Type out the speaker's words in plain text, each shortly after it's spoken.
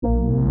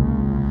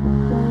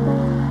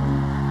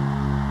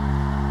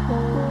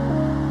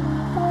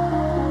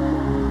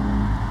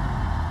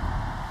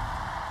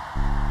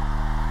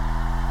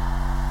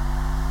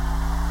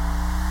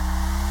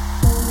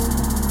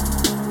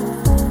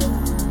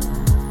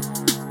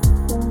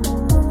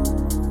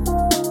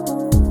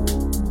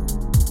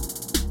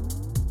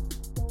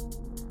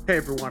Hey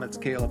everyone, it's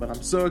Caleb, and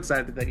I'm so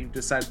excited that you've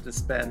decided to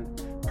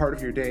spend part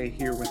of your day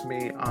here with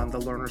me on the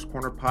Learner's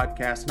Corner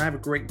podcast, and I have a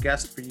great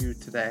guest for you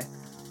today.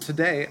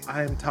 Today,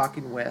 I am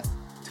talking with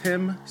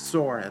Tim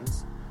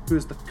Soerens, who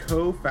is the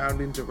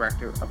co-founding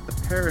director of the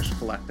Parish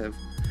Collective,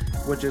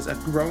 which is a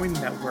growing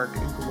network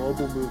and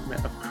global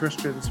movement of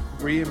Christians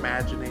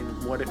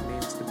reimagining what it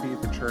means to be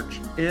the church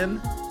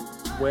in,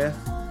 with,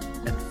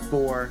 and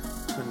for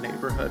the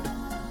neighborhood.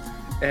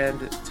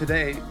 And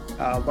today,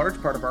 a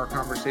large part of our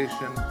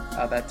conversation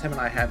that Tim and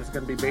I had is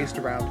going to be based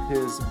around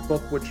his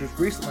book, which has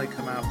recently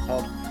come out,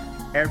 called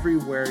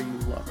Everywhere You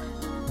Look,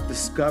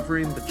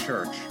 Discovering the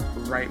Church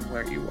Right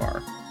Where You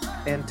Are.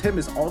 And Tim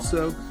is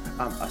also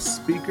a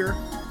speaker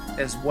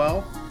as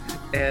well.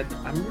 And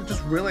I'm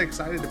just really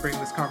excited to bring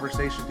this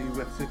conversation to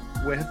you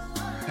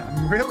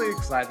I'm really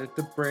excited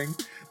to bring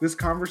this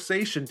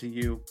conversation to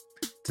you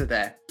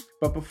today.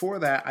 But before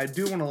that, I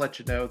do want to let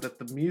you know that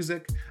the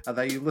music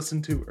that you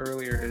listened to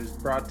earlier is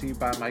brought to you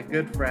by my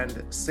good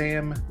friend,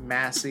 Sam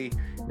Massey.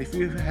 And if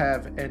you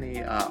have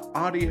any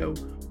audio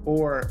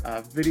or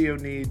video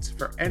needs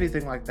for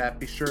anything like that,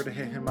 be sure to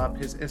hit him up.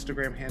 His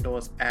Instagram handle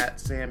is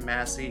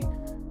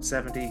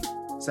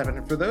 @SamMassey77.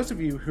 And for those of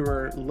you who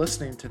are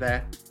listening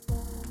today,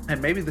 and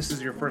maybe this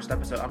is your first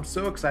episode, I'm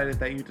so excited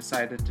that you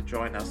decided to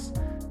join us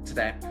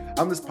today.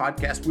 On this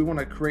podcast, we want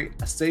to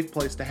create a safe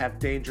place to have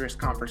dangerous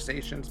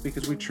conversations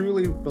because I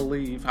truly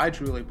believe,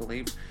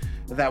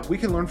 that we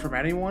can learn from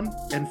anyone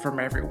and from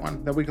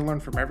everyone, that we can learn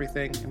from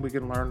everything and we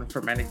can learn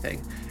from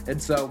anything.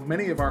 And so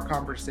many of our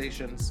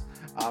conversations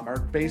are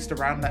based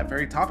around that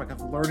very topic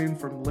of learning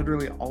from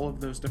literally all of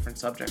those different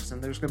subjects.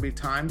 And there's going to be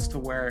times to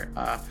where,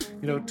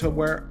 to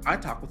where I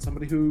talk with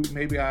somebody who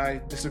maybe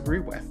I disagree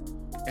with.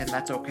 And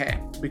that's okay,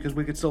 because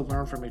we can still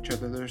learn from each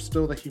other. There's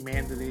still the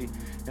humanity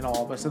in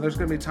all of us. And there's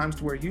going to be times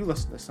to where you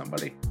listen to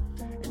somebody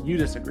and you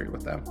disagree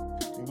with them,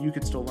 and you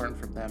can still learn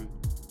from them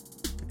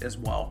as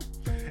well.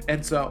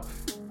 And so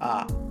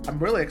I'm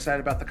really excited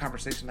about the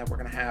conversation that we're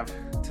going to have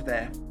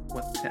today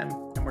with Tim,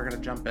 and we're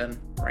going to jump in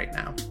right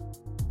now.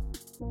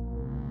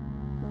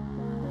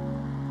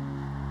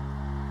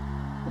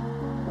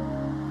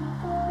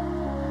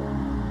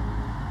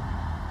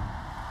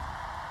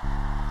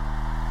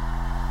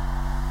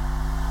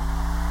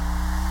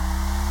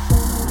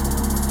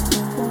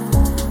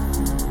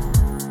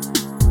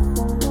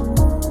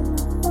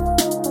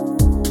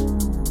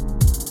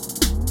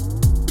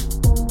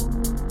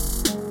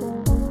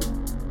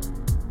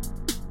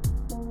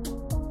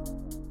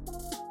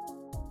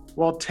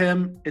 Well,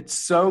 Tim, it's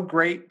so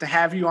great to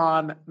have you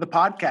on the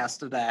podcast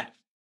today.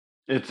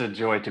 It's a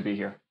joy to be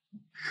here.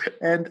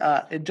 And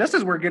just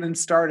as we're getting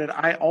started,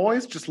 I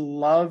always just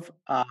love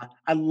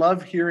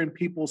hearing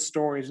people's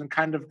stories and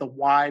kind of the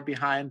why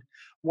behind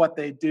what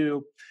they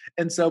do.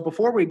 And so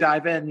before we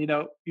dive in,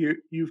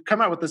 you've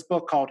come out with this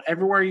book called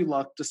Everywhere You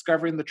Look,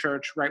 Discovering the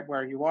Church Right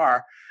Where You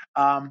Are.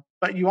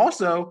 But you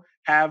also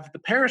have the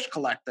Parish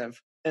Collective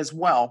as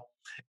well.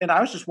 And I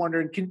was just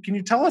wondering, can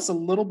you tell us a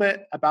little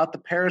bit about the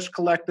Parish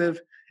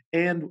Collective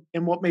and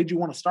what made you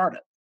want to start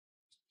it?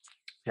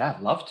 Yeah,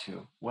 I'd love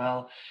to.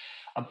 Well,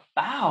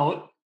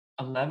 about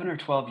 11 or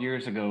 12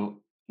 years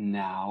ago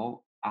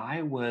now,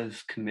 I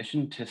was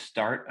commissioned to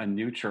start a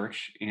new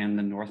church in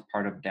the north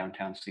part of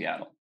downtown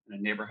Seattle, in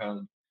a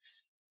neighborhood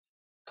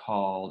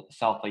called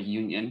South Lake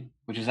Union,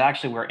 which is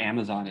actually where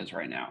Amazon is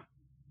right now.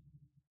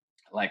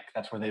 Like,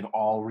 that's where they've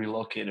all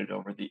relocated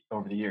over the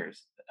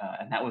years.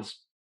 And that was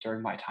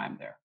during my time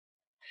there.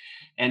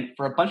 And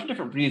for a bunch of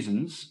different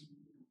reasons,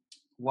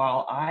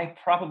 while I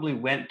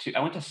went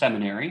to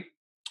seminary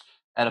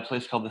at a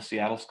place called the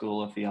Seattle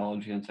School of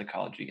Theology and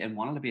Psychology and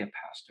wanted to be a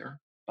pastor.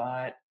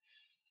 But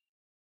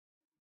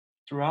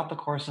throughout the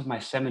course of my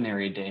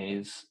seminary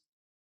days,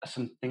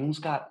 some things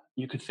got,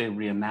 you could say,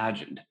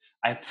 reimagined.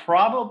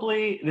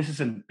 This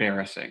is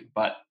embarrassing,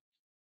 but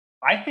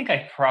I think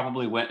I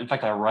probably went, in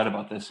fact, I write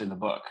about this in the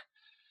book.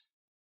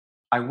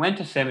 I went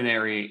to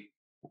seminary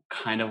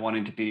kind of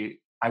wanting to be,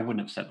 I wouldn't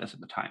have said this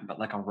at the time, but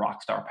like a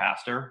rock star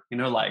pastor, be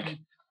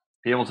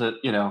able to,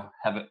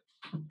 have it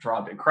draw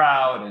a big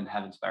crowd and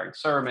have inspired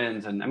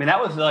sermons. And I mean, that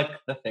was like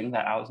the thing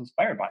that I was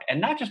inspired by. And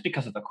not just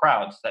because of the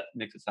crowds, that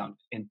makes it sound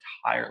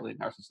entirely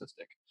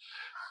narcissistic.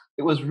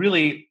 It was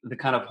really the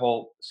kind of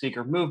whole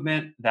seeker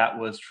movement that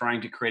was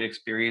trying to create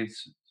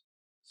experiences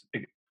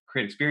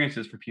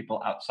for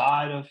people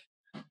outside of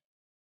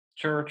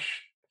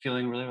church,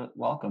 feeling really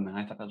welcome. And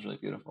I thought that was really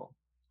beautiful.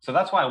 So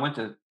that's why I went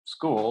to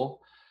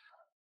school.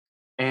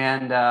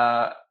 And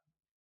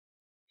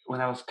when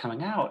I was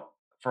coming out,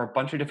 for a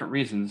bunch of different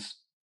reasons,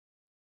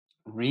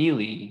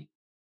 really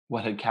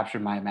what had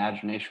captured my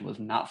imagination was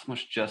not so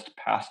much just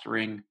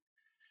pastoring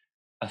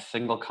a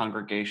single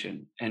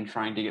congregation and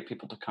trying to get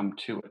people to come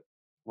to it.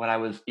 What I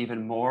was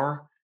even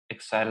more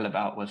excited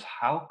about was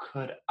how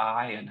could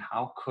I and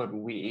how could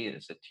we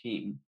as a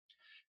team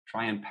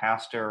try and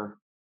pastor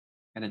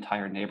an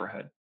entire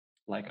neighborhood,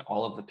 like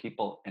all of the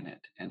people in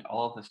it and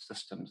all of the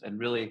systems,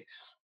 and really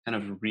kind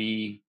of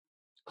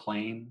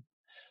reclaim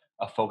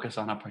a focus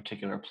on a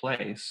particular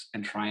place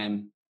and try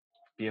and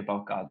be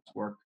about God's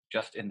work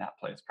just in that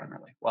place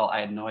primarily. Well, I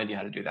had no idea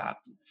how to do that.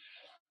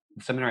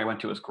 The seminary I went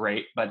to was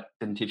great, but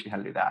didn't teach me how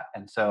to do that.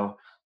 And so,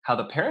 how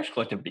the parish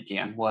collective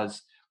began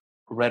was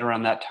right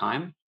around that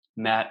time,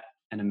 met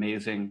an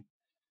amazing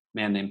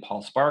man named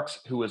Paul Sparks,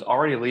 who was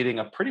already leading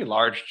a pretty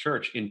large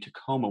church in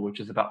Tacoma, which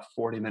is about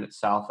 40 minutes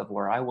south of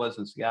where I was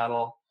in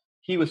Seattle.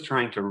 He was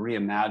trying to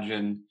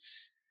reimagine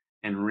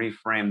and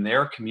reframe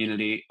their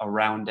community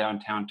around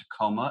downtown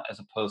Tacoma as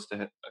opposed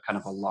to a kind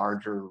of a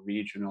larger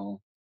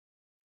regional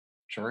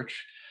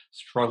church,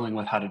 struggling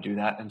with how to do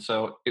that. And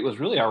so it was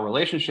really our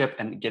relationship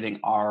and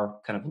getting our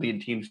kind of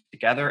lead teams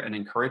together and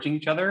encouraging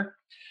each other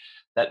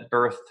that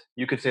birthed,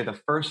 you could say, the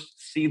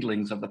first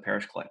seedlings of the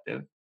parish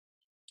collective.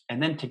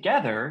 And then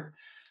together,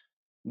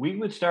 we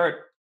would start,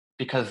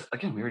 because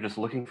again, we were just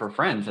looking for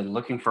friends and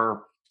looking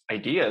for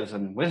ideas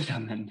and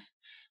wisdom and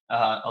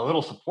a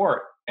little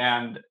support.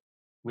 And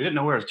we didn't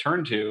know where to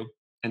turn to.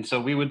 And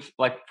so we would,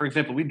 like, for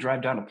example, we'd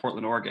drive down to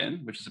Portland,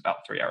 Oregon, which is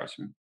about 3 hours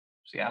from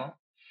Seattle.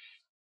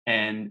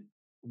 And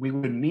we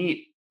would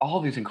meet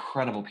all these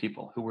incredible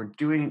people who were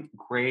doing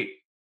great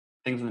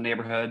things in the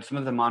neighborhood. Some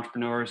of them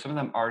entrepreneurs, some of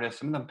them artists,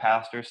 some of them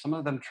pastors, some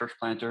of them church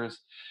planters,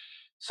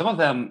 some of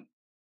them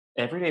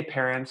everyday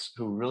parents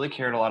who really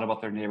cared a lot about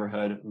their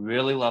neighborhood,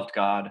 really loved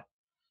God,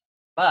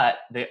 but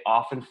they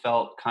often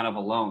felt kind of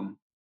alone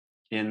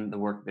in the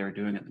work they were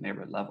doing at the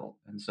neighborhood level.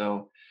 And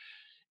so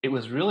it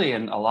was really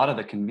in a lot of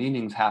the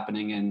convenings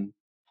happening in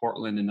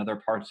Portland and other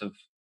parts of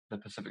the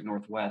Pacific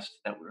Northwest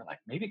that we were like,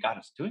 maybe God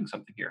is doing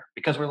something here,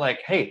 because we're like,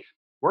 hey,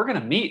 we're going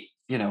to meet,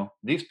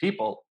 these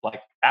people like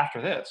after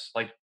this,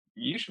 like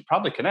you should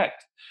probably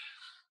connect.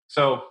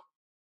 So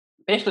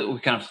basically what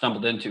we kind of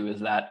stumbled into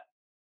is that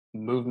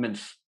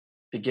movements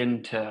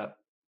begin to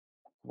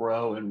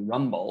grow and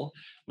rumble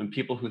when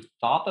people who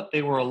thought that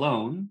they were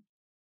alone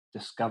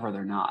discover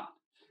they're not.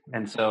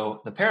 And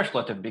so the parish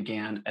collective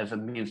began as a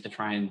means to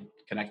try and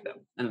connect them,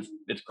 and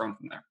it's grown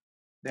from there.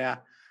 Yeah.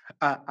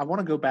 I want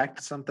to go back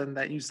to something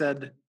that you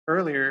said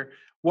earlier.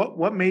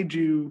 What made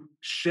you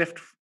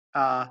shift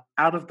out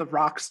of the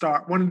rock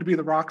star, wanting to be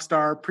the rock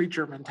star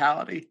preacher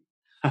mentality?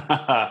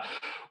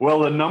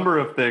 Well, a number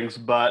of things,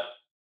 but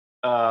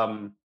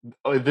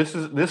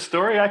this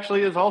story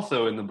actually is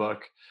also in the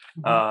book.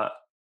 Mhm.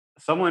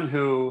 Someone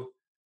who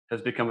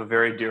has become a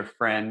very dear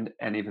friend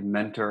and even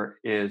mentor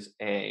is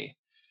a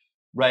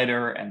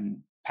writer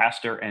and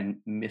pastor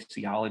and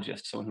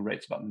missiologist, someone who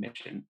writes about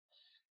mission,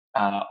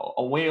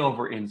 way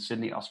over in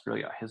Sydney,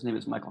 Australia. His name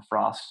is Michael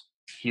Frost.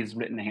 He's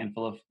written a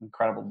handful of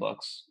incredible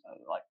books,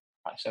 like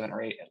probably 7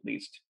 or 8 at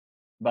least.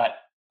 But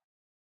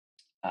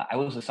I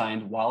was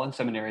assigned while in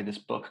seminary this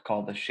book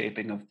called The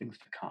Shaping of Things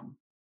to Come.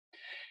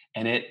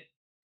 And it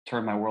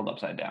turned my world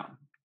upside down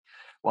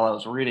while I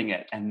was reading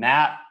it. And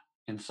that,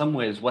 in some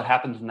ways, what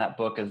happens in that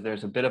book is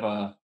there's a bit of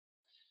a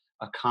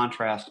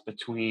contrast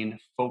between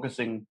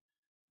focusing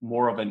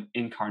more of an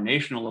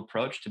incarnational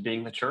approach to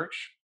being the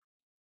church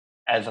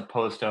as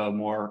opposed to a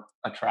more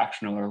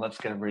attractional or let's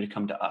get everybody to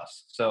come to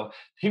us. So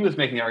he was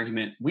making the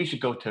argument we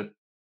should go to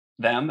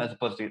them as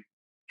opposed to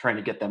trying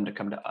to get them to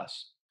come to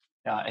us.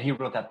 And he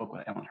wrote that book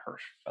with Ellen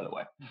Hirsch, by the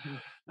way,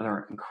 Mhm.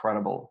 another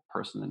incredible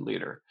person and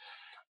leader.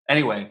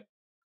 Anyway,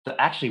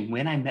 actually,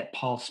 when I met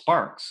Paul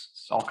Sparks,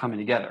 it's all coming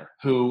together,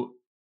 who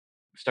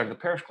started the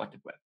parish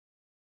collective with,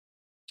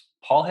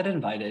 Paul had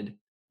invited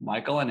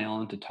Michael and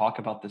Ellen to talk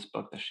about this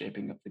book, The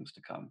Shaping of Things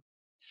to Come.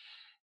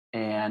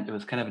 And it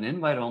was kind of an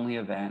invite only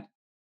event.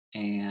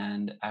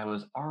 And I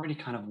was already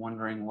kind of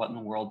wondering what in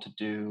the world to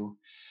do,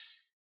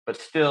 but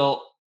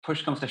still,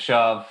 push comes to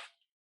shove,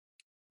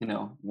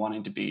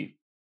 wanting to be,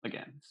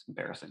 again, it's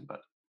embarrassing,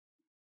 but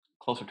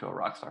closer to a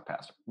rock star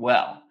pastor.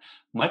 Well,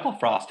 Michael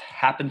Frost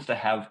happens to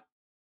have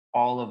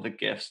all of the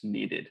gifts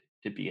needed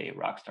to be a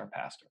rock star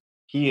pastor.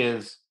 He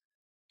is,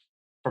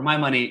 for my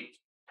money,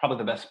 probably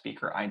the best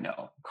speaker I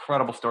know.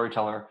 Incredible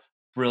storyteller,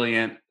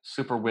 brilliant,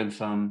 super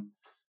winsome.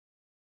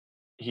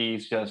 He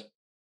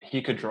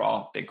could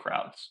draw big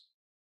crowds.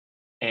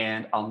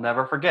 And I'll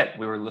never forget,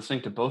 we were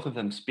listening to both of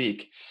them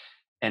speak,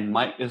 and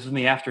this is in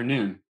the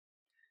afternoon,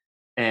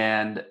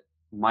 and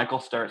Michael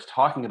starts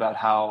talking about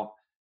how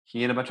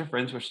he and a bunch of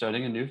friends were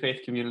starting a new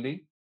faith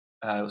community.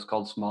 It was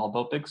called Small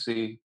Boat Big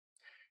Sea,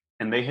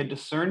 and they had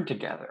discerned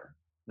together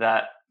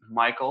that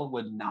Michael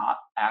would not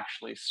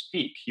actually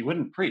speak. He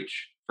wouldn't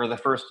preach for the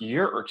first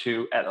year or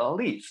two at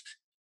least,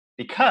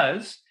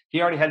 because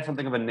he already had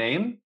something of a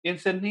name in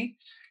Sydney.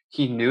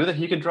 He knew that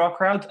he could draw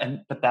crowds,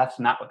 but that's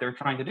not what they were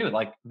trying to do.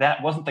 Like,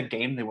 that wasn't the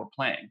game they were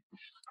playing.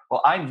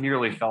 Well, I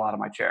nearly fell out of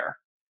my chair.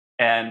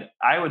 And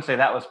I would say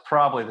that was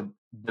probably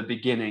the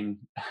beginning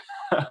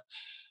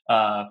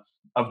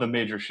of the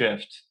major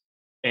shift,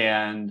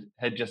 and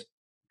had just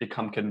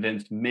become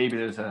convinced maybe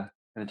there's an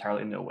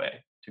entirely new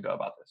way to go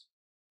about this.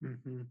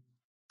 Mhm.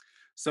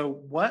 So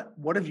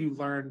what have you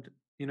learned?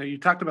 You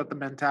talked about the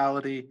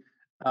mentality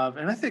of,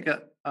 and I think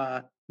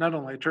not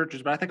only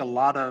churches, but I think a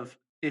lot of,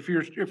 if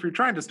you're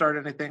trying to start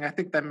anything, I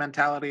think that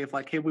mentality of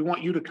like, hey, we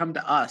want you to come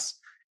to us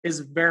is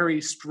very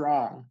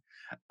strong.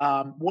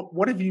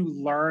 What have you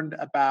learned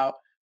about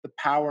the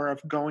power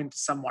of going to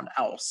someone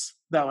else,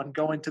 though, and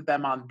going to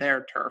them on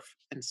their turf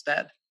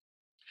instead?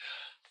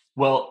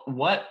 Well,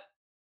 what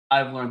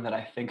I've learned that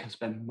I think has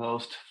been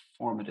most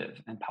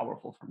formative and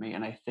powerful for me,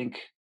 and I think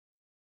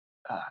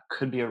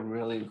could be a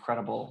really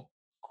incredible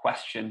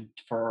question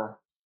for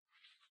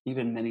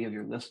even many of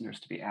your listeners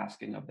to be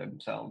asking of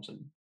themselves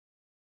and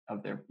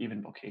of their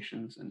even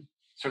vocations, and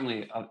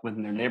certainly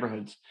within their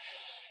neighborhoods,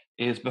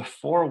 is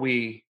before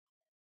we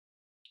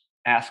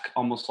ask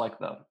almost like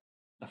the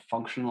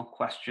functional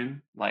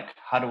question, like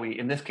how do we,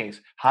 in this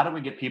case, how do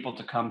we get people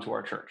to come to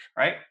our church,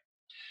 right?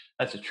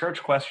 That's a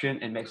church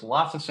question. It makes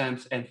lots of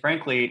sense, and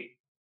frankly,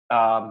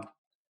 um,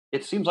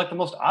 it seems like the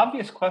most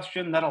obvious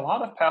question that a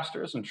lot of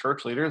pastors and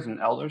church leaders and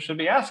elders should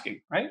be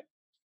asking, right?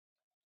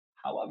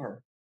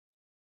 However,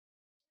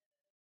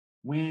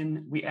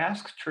 when we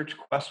ask church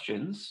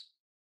questions,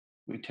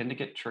 we tend to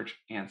get church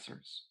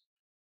answers.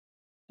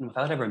 And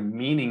without ever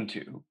meaning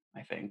to,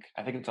 I think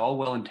it's all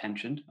well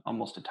intentioned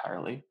almost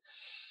entirely.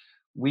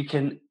 We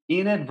can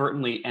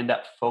inadvertently end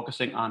up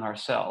focusing on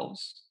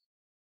ourselves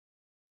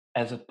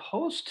as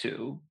opposed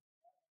to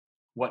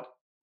what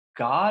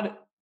God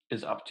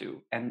is up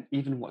to and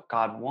even what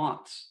God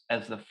wants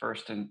as the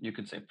first and you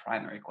could say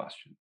primary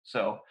question.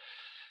 So,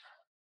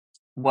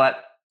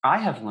 what I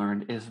have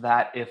learned is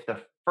that if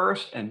the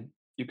first and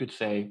you could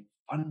say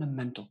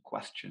fundamental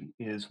question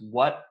is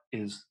what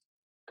is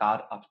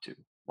God up to?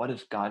 What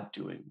is God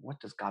doing? What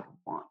does God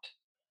want?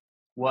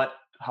 What,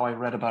 how I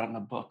read about it in the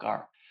book,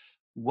 are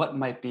what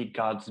might be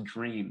God's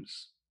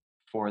dreams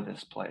for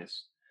this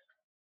place?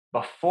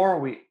 Before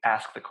we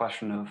ask the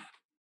question of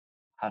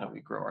how do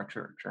we grow our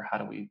church or how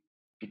do we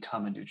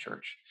become a new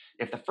church?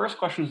 If the first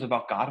question is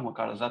about God and what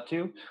God is up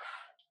to,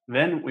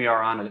 then we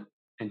are on an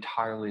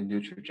entirely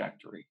new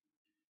trajectory.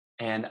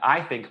 And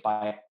I think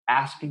by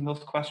asking those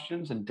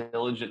questions and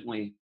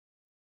diligently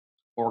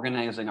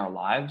organizing our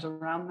lives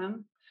around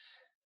them,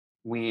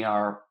 we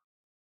are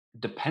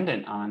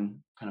dependent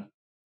on kind of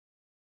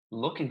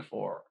looking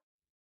for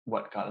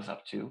what God is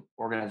up to,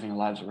 organizing our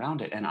lives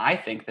around it. And I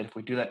think that if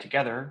we do that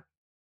together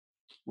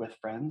with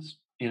friends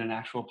in an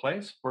actual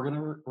place, we're going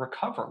to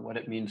recover what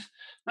it means,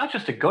 not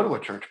just to go to a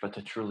church, but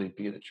to truly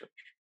be the church.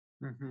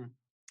 Hmm.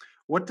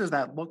 What does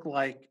that look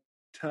like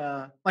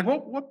to like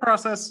what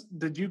process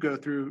did you go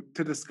through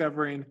to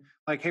discovering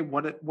like, hey,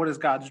 what is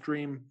God's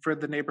dream for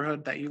the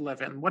neighborhood that you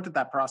live in? What did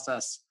that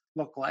process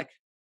look like?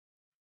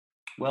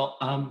 Well,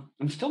 I'm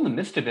still in the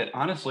midst of it,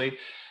 honestly.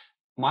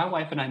 My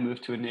wife and I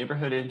moved to a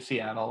neighborhood in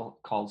Seattle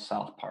called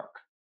South Park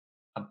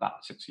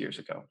about 6 years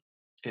ago.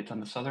 It's on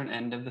the southern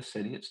end of the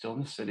city. It's still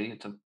in the city.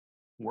 It's a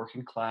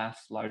working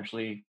class,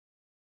 largely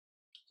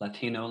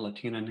Latina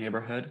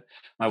neighborhood.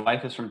 My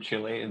wife is from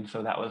Chile, and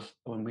so that was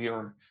when we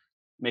were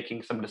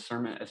making some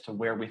discernment as to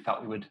where we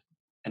thought we would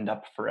end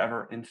up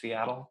forever in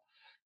Seattle.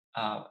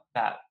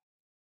 That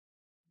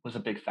was a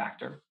big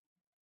factor,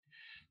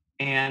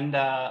 and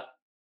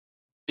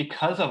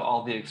because of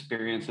all the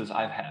experiences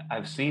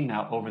I've seen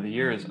now over the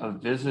years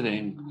of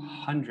visiting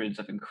hundreds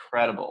of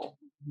incredible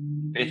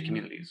faith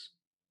communities,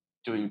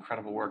 doing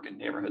incredible work in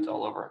neighborhoods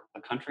all over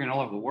the country and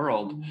all over the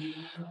world,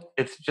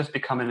 it's just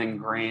become an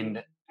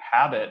ingrained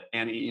habit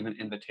and even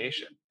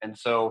invitation. And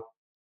so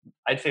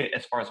I'd say,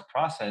 as far as a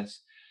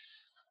process,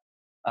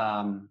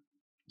 um,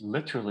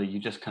 literally you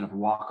just kind of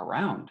walk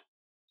around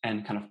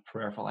and kind of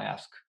prayerfully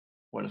ask,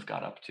 what is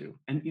God up to?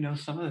 And,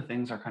 some of the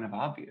things are kind of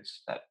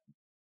obvious that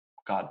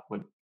God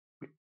would,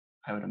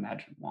 I would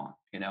imagine, want,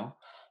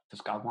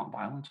 Does God want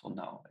violence? Well,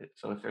 no.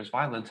 So if there's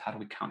violence, how do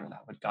we counter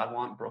that? Would God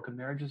want broken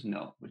marriages?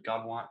 No. Would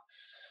God want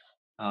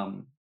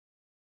um,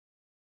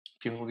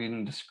 people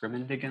being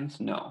discriminated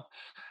against? No.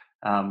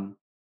 Um,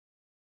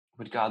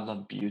 would God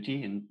love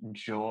beauty and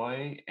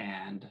joy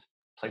and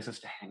places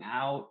to hang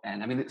out?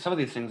 And I mean, some of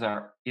these things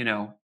are,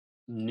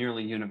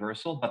 nearly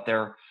universal, but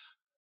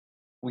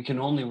we can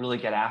only really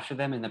get after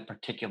them in the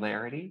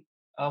particularity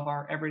of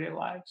our everyday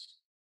lives.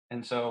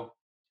 And so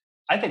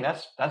I think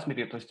that's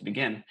maybe a place to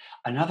begin.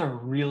 Another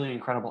really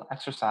incredible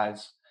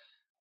exercise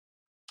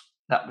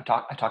that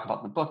I talk about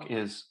in the book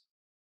is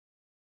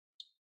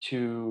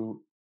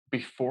to,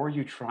 before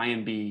you try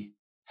and be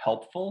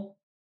helpful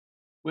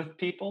with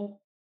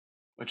people,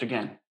 which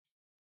again,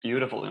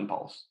 beautiful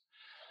impulse.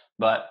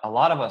 But a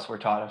lot of us were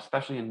taught,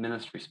 especially in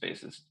ministry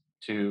spaces,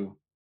 to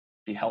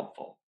be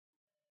helpful,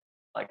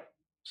 like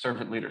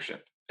servant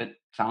leadership. It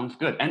sounds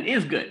good and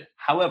is good.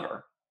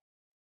 However,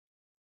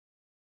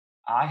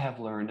 I have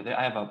learned that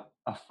I have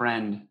a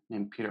friend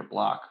named Peter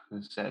Block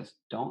who says,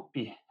 don't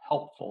be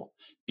helpful,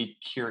 be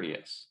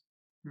curious.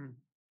 Hmm.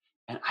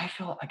 And I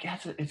feel like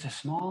it's a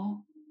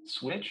small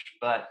switch,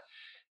 but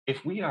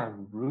if we are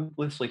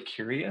ruthlessly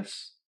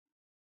curious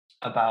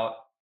about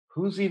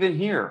who's even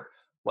here,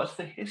 what's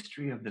the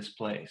history of this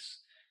place,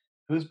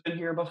 who's been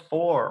here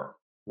before,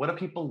 what do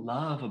people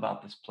love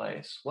about this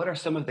place, what are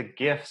some of the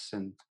gifts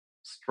and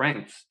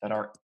strengths that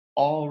are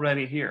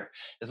already here,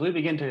 as we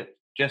begin to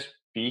just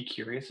be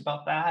curious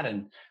about that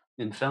and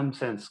in some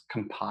sense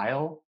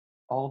compile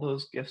all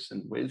those gifts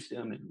and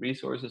wisdom and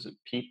resources and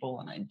people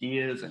and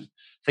ideas and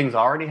things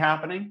already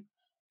happening,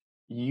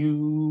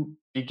 you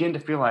begin to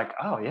feel like,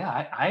 oh yeah,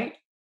 I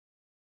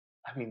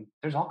mean,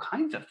 there's all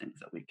kinds of things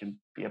that we can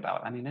be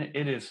about. I mean,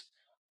 it is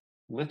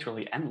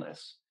literally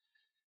endless.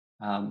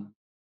 Um,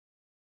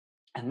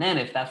 and then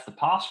if that's the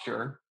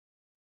posture,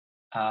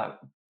 uh,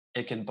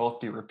 it can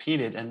both be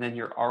repeated, and then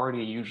you're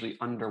already usually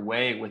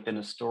underway within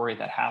a story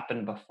that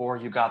happened before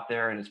you got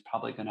there, and it's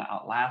probably going to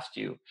outlast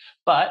you.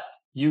 But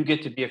you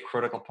get to be a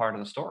critical part of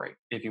the story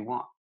if you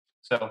want.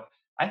 So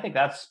I think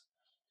that's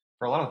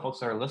for a lot of the folks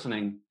that are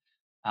listening.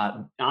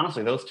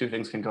 Honestly, those two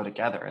things can go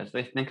together as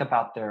they think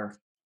about their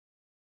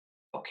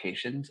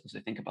vocations, as they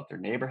think about their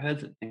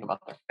neighborhoods, and think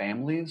about their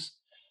families.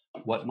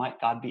 What might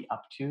God be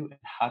up to, and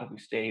how do we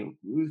stay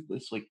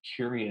ruthlessly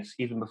curious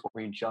even before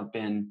we jump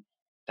in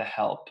to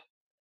help?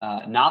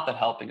 Not that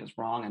helping is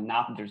wrong, and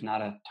not that there's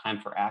not a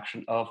time for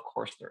action. Of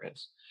course there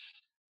is,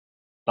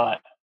 but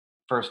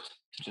first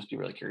to just be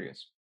really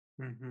curious.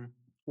 Hmm.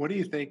 What do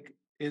you think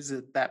is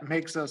it that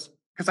makes us?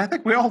 Because I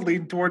think we all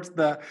lean towards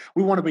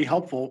we want to be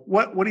helpful.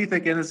 What do you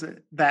think is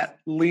it that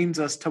leans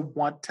us to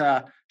want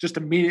to just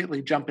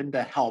immediately jump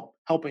into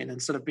helping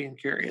instead of being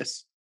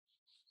curious?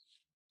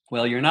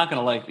 Well, you're not going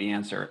to like the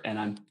answer,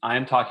 and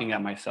I'm talking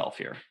at myself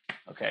here.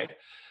 Okay,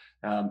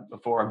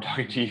 before I'm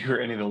talking to you or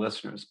any of the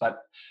listeners,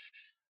 but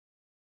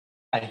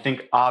I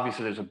think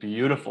obviously there's a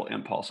beautiful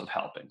impulse of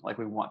helping, like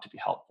we want to be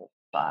helpful,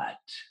 but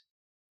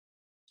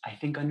I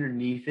think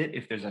underneath it,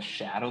 if there's a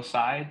shadow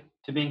side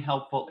to being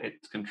helpful,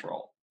 it's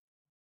control.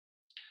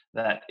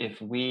 That if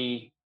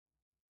we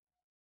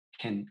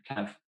can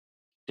kind of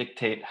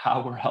dictate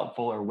how we're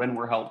helpful or when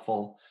we're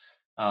helpful,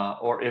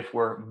 or if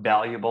we're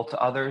valuable to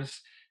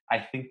others, I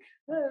think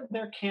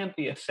there can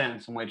be a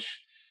sense in which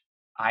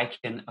I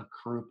can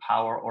accrue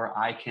power or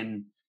I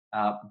can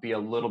be a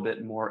little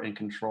bit more in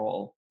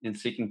control in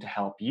seeking to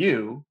help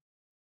you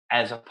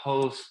as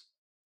opposed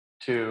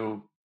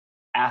to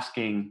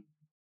asking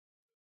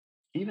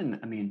even,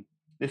 I mean,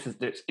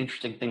 there's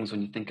interesting things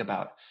when you think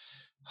about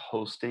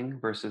hosting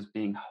versus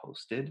being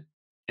hosted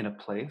in a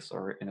place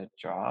or in a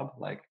job.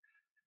 Like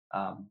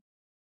um,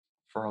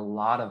 for a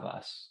lot of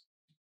us,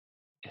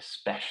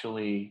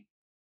 especially,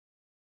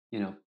 you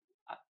know,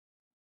 uh,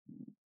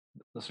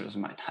 listeners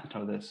might not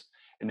know this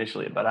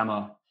initially, but I'm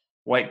a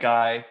white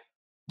guy,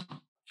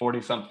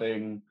 40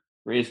 something,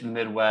 raised in the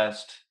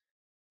Midwest.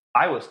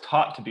 I was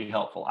taught to be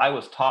helpful. I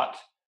was taught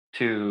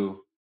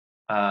to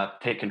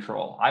take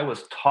control. I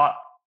was taught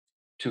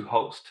to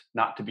host,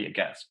 not to be a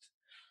guest.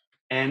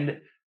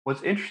 And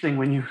what's interesting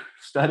when you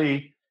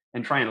study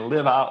and try and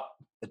live out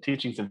the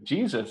teachings of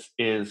Jesus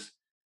is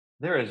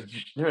there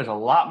is a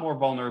lot more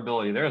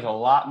vulnerability. There is a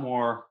lot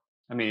more.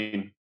 I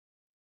mean,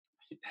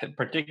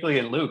 particularly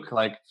in Luke,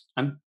 like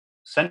I'm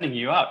sending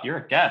you out. You're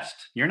a guest.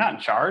 You're not in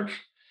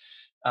charge.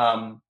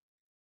 Um,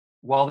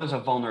 while there's a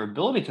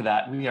vulnerability to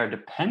that, we are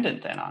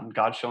dependent then on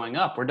God showing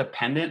up. We're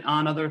dependent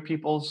on other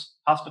people's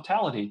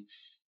hospitality,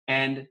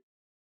 and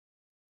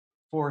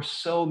for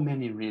so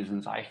many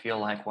reasons, I feel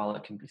like while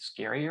it can be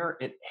scarier,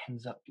 it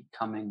ends up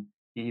becoming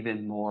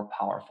even more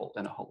powerful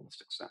in a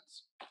holistic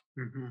sense.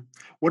 Hmm.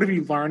 What have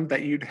you learned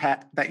that you've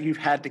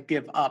had to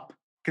give up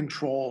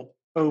control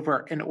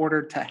over in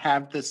order to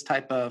have this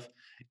type of,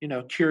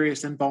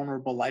 curious and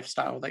vulnerable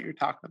lifestyle that you're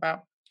talking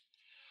about?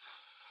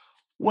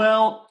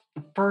 Well,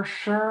 for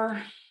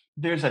sure,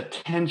 there's a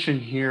tension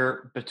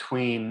here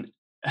between,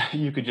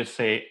 you could just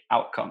say,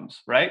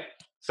 outcomes, right?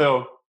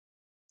 So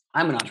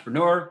I'm an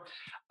entrepreneur.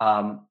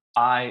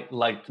 I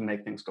like to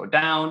make things go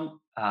down.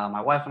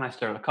 My wife and I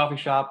started a coffee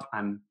shop.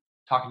 I'm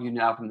talking to you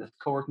now from this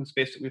co working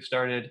space that we've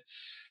started.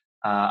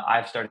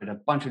 I've started a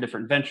bunch of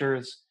different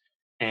ventures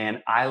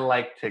and I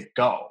like to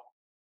go.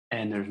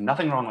 And there's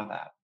nothing wrong with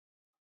that.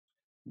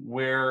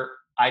 Where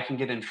I can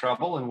get in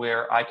trouble and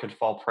where I could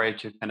fall prey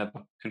to kind of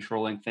a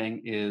controlling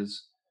thing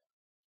is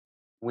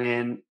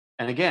when,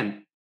 and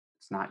again,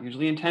 it's not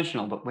usually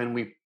intentional, but when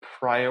we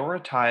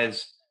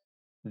prioritize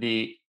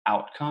the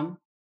outcome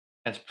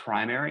as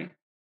primary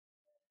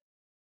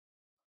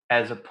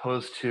as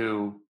opposed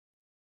to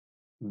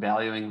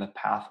valuing the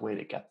pathway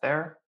to get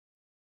there,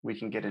 we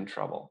can get in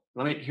trouble.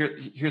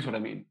 Here's what I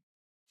mean.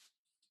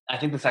 I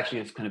think this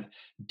actually is kind of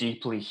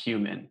deeply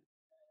human.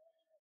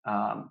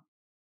 Um,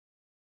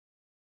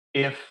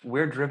 if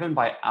we're driven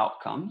by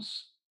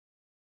outcomes,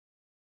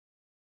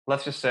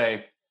 let's just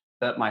say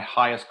that my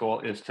highest goal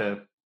is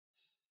to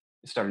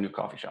start a new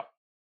coffee shop.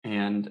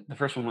 And the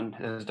first one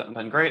has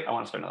done great. I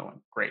want to start another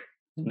one. Great.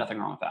 Nothing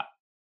wrong with that.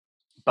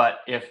 But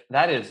if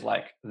that is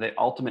like the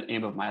ultimate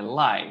aim of my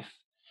life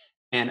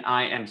and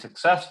I am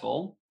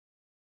successful,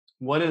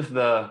 what is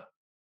the,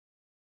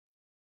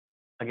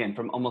 again,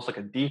 from almost like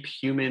a deep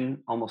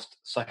human, almost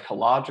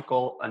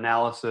psychological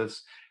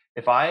analysis,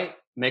 if I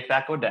make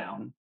that go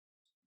down,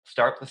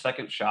 start the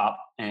second shop,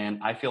 and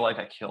I feel like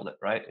I killed it,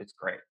 right? It's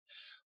great.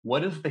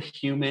 What is the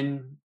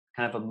human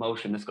kind of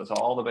emotion? This goes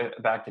all the way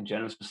back to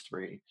Genesis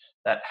 3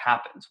 that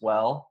happens.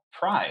 Well,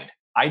 pride.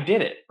 I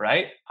did it,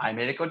 right? I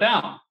made it go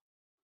down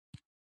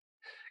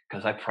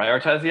because I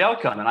prioritize the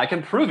outcome and I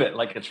can prove it.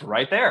 Like it's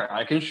right there.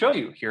 I can show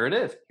you. Here it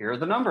is. Here are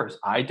the numbers.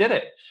 I did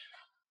it.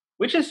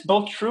 which is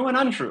both true and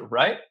untrue,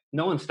 right?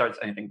 No one starts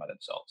anything by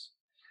themselves.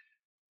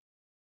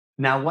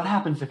 Now, what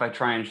happens if I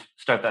try and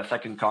start that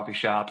second coffee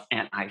shop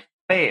and I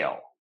fail?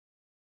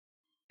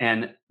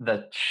 And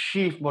the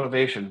chief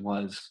motivation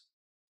was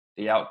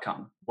the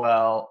outcome.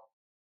 Well,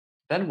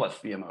 then what's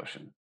the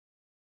emotion?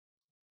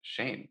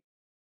 Shame.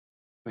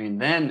 I mean,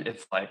 then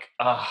it's like,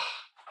 ah,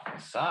 I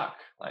suck.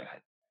 Like I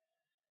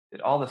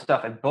did all this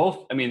stuff. And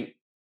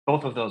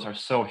both of those are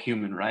so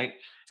human, right?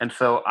 And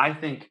so I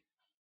think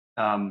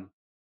um,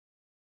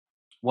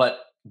 what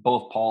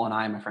both Paul and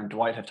I and my friend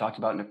Dwight have talked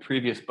about in a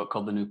previous book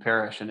called The New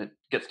Parish, and it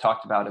gets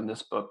talked about in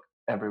this book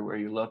everywhere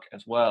you look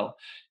as well,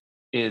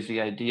 is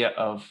the idea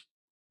of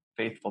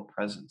faithful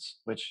presence,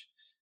 which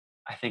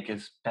I think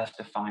is best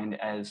defined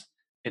as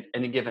at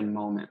any given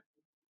moment,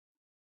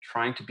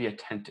 trying to be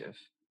attentive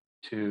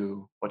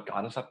to what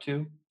God is up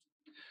to,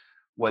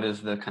 what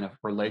is the kind of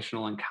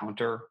relational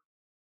encounter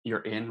you're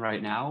in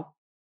right now,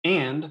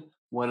 and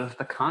what is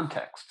the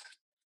context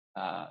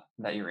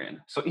that you're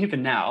in. So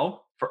even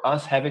now, for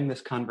us having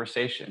this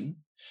conversation,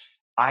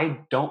 I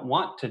don't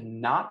want to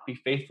not be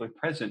faithfully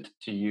present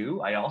to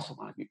you. I also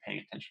want to be paying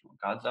attention to what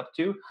God's up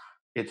to.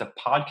 It's a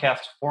podcast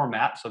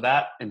format, so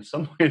that in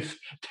some ways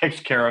takes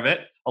care of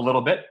it a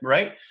little bit,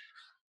 right?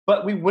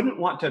 But we wouldn't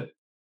want to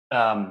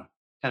kind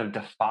of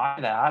defy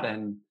that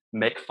and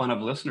make fun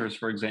of listeners,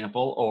 for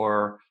example,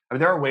 or I mean,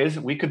 there are ways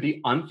that we could be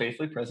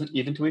unfaithfully present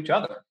even to each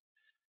other.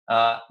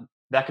 Uh,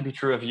 that could be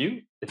true of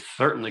you. It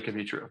certainly could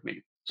be true of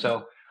me.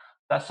 So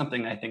that's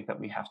something I think that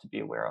we have to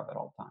be aware of at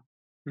all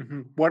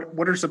times.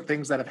 What are some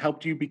things that have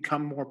helped you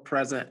become more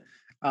present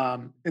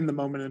in the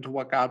moment into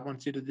what God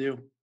wants you to do?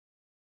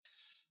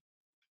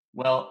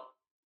 Well,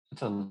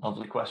 it's a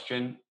lovely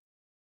question.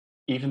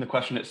 Even the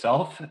question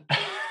itself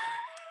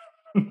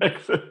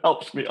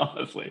helps me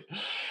honestly.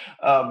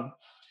 Um,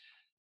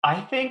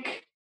 I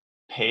think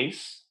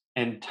pace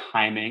and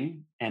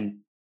timing and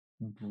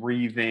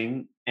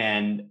breathing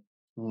and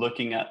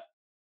looking at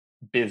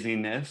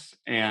busyness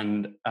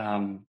and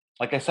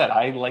like I said,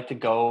 I like to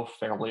go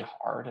fairly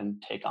hard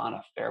and take on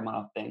a fair amount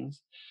of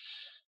things.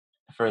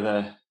 For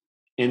the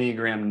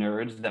Enneagram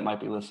nerds that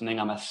might be listening,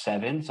 I'm a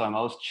 7, so I'm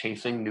always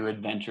chasing new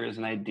adventures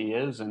and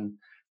ideas and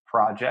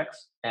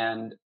projects.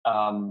 And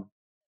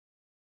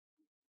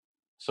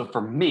so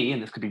for me,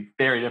 and this could be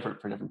very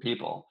different for different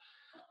people,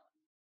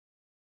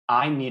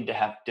 I need to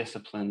have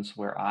disciplines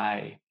where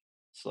I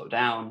slow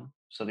down.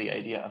 So the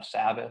idea of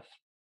Sabbath,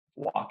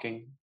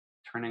 walking,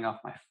 turning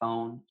off my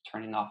phone,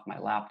 turning off my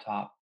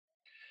laptop,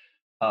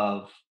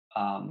 of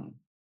um,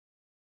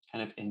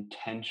 kind of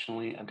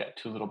intentionally, I've got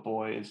 2 little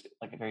boys,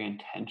 like very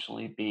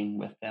intentionally being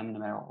with them no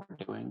matter what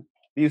we're doing.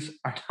 These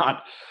are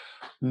not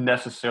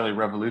necessarily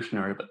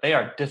revolutionary, but they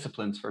are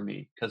disciplines for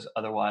me because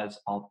otherwise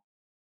I'll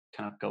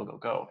kind of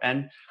go.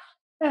 And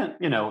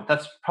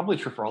that's probably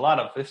true for a lot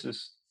of this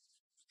is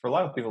for a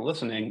lot of people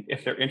listening.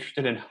 If they're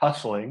interested in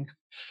hustling,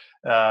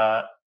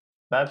 uh,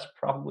 that's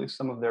probably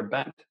some of their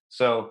bent.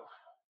 So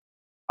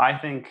I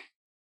think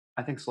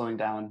I think slowing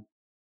down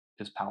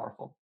is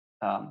powerful.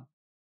 Um,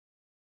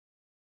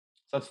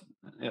 so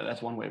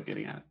that's one way of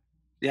getting at it.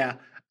 Yeah,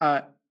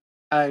 uh,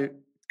 I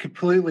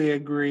completely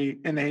agree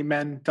and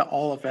amen to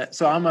all of it.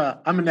 So I'm an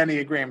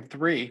Enneagram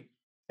 3,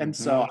 and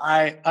so Hmm.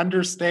 I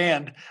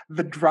understand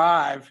the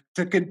drive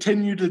to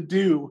continue to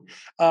do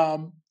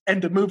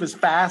and to move as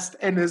fast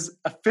and as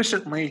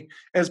efficiently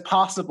as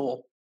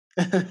possible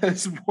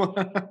as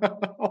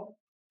well.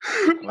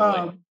 Totally.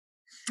 um,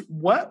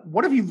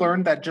 what have you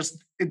learned that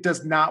just it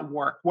does not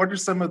work? What are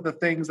some of the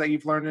things that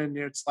you've learned and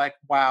it's like,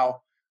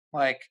 wow,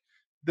 like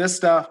this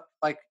stuff,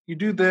 like you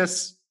do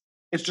this,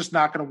 it's just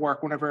not going to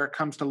work whenever it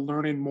comes to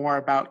learning more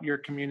about your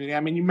community. I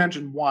mean, you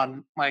mentioned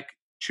one, like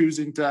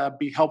choosing to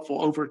be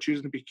helpful over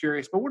choosing to be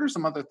curious, but what are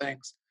some other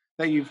things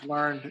that you've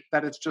learned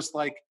that it's just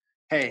like,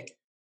 hey,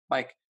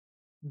 like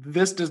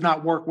this does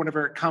not work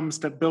whenever it comes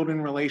to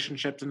building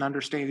relationships and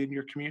understanding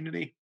your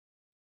community?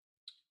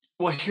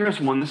 Well, here's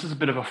one. This is a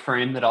bit of a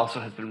frame that also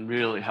has been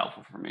really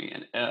helpful for me,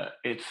 and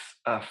it's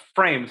a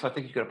frame, so I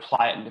think you could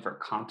apply it in different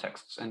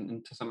contexts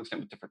and to some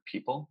extent with different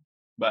people.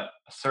 But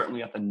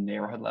certainly at the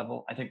neighborhood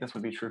level, I think this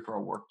would be true for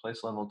a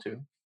workplace level too.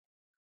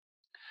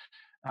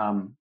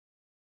 Um,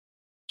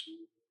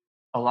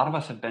 a lot of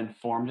us have been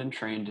formed and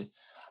trained,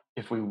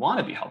 if we want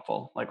to be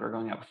helpful, like we are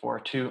going at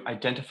before, to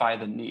identify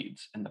the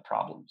needs and the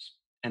problems,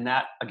 and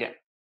that again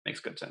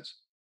makes good sense.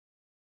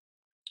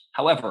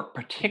 However,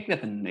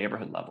 particularly at the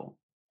neighborhood level,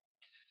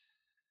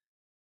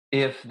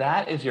 if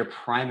that is your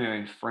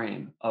primary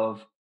frame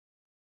of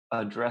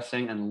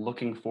addressing and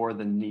looking for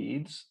the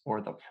needs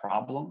or the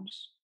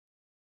problems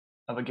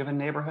of a given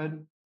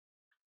neighborhood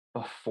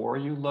before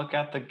you look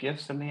at the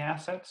gifts and the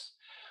assets,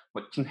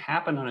 what can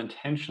happen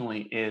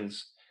unintentionally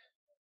is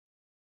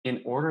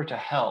in order to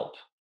help,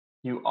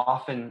 you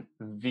often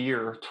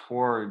veer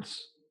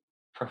towards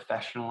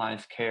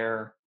professionalized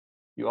care.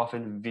 You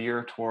often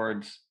veer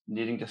towards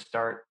needing to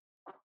start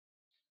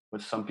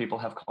what some people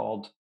have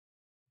called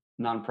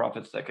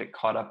nonprofits that get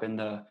caught up in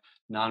the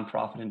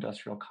nonprofit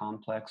industrial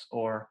complex,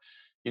 or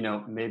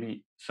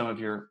maybe some of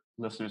your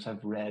listeners have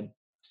read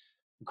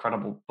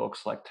incredible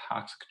books like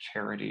Toxic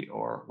Charity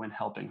or When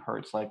Helping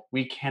Hurts. Like,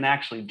 we can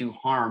actually do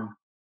harm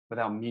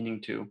without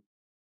meaning to.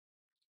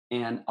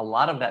 And a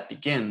lot of that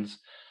begins,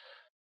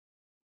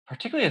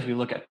 particularly as we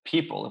look at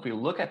people, if we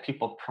look at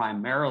people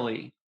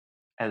primarily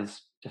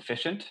as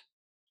deficient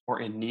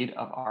or in need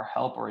of our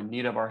help or in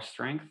need of our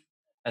strength,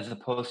 as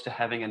opposed to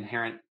having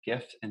inherent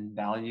gift and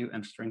value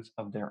and strengths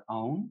of their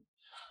own,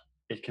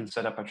 it can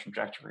set up a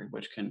trajectory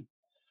which can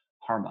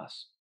harm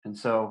us. And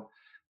so,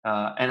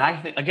 and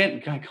I think,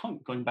 again,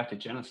 going back to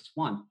Genesis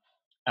 1,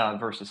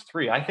 verses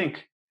 3, I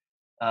think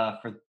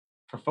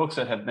for folks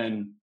that have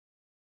been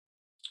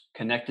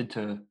connected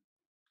to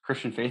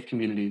Christian faith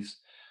communities,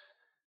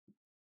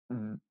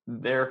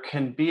 there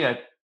can be an,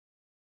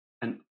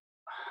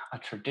 a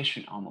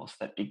tradition almost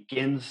that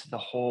begins the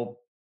whole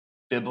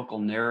biblical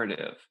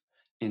narrative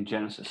in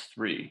Genesis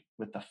 3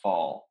 with the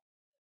fall,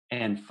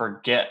 and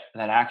forget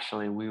that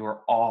actually we were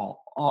all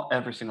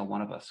every single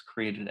one of us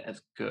created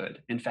as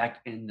good. In fact,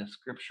 in the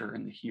scripture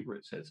in the Hebrew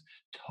it says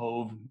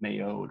tov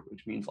meod,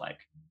 which means like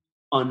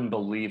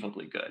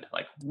unbelievably good,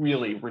 like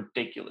really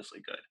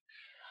ridiculously good.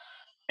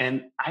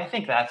 And I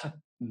think that's a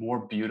more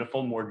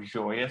beautiful, more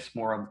joyous,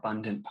 more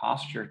abundant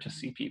posture to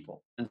see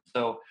people. And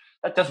so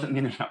that doesn't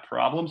mean there's not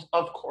problems.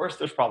 Of course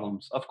there's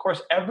problems. Of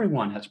course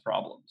everyone has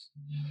problems.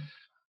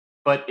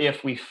 But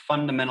if we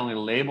fundamentally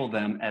label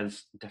them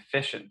as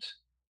deficient,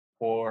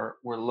 or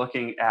we're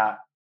looking at,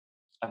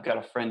 I've got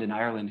a friend in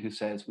Ireland who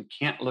says we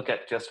can't look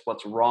at just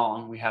what's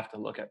wrong, we have to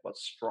look at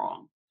what's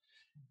strong.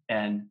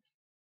 And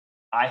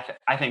I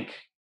think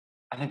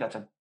that's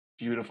a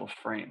beautiful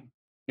frame.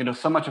 You know,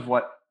 so much of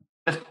what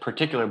this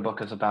particular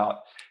book is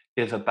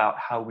about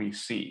how we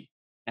see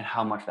and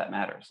how much that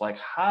matters. Like,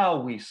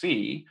 how we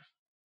see,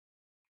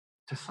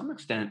 to some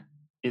extent,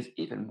 is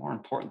even more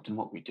important than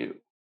what we do.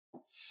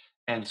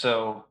 And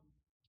so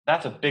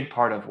that's a big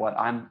part of what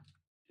I'm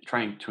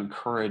trying to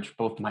encourage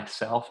both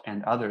myself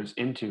and others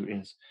into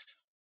is,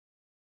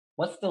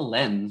 what's the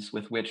lens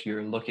with which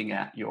you're looking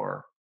at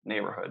your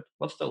neighborhood?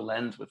 What's the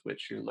lens with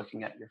which you're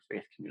looking at your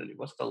faith community?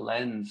 What's the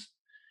lens,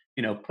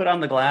 put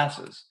on the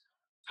glasses.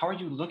 How are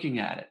you looking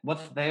at it?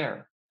 What's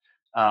there?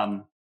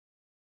 Um,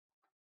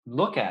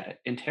 Look at it,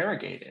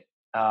 interrogate it,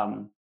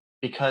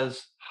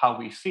 because how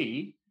we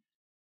see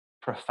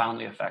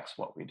profoundly affects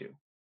what we do.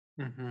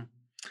 Hmm.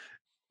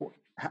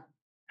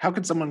 How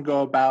could someone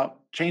go about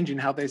changing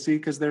how they see?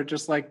 Because they're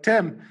just like,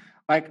 Tim,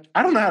 like,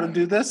 I don't know how to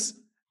do this.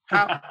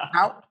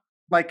 How,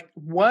 like,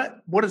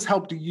 what has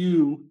helped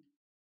you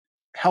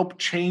help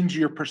change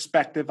your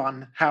perspective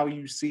on how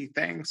you see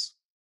things?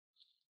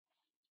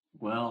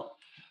 Well,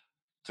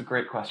 it's a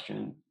great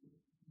question.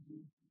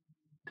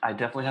 I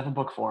definitely have a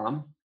book for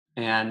them.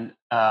 And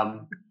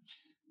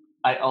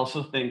I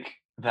also think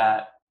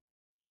that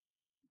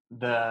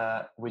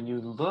when you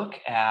look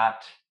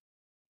at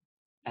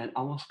and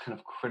almost kind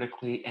of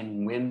critically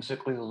and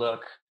whimsically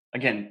look,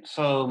 again,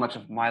 so much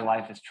of my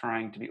life is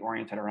trying to be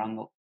oriented around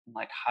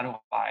like, how do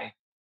I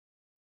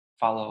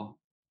follow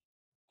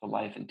the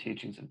life and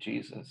teachings of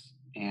Jesus?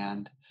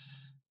 And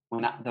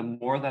the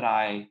more that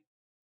I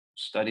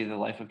study the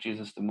life of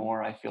Jesus, the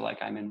more I feel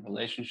like I'm in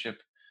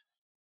relationship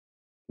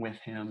with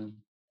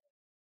him,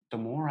 the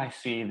more I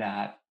see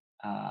that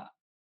uh,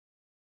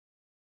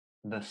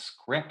 the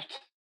script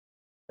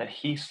that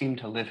he seemed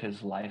to live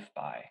his life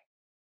by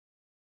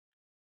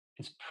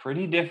is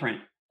pretty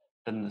different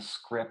than the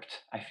script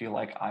I feel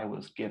like I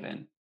was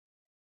given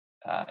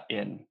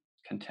in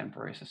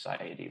contemporary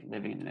society,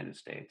 living in the United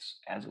States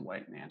as a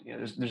white man.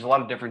 There's a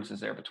lot of differences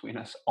there between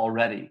us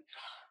already,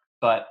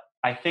 but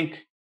I think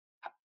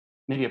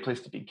maybe a place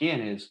to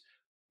begin is,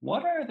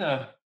 what are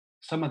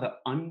some of the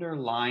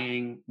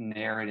underlying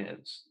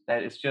narratives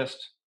that is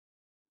just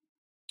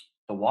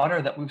the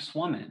water that we've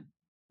swam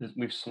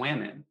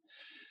in.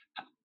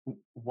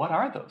 What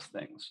are those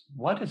things?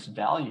 What is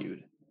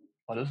valued?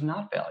 What is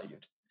not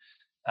valued?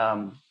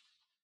 Um,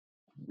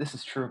 this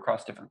is true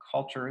across different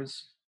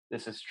cultures.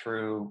 This is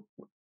true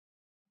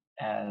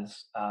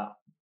as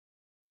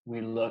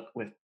we look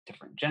with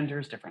different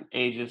genders, different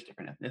ages,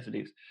 different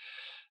ethnicities.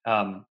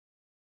 Um,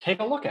 Take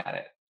a look at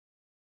it,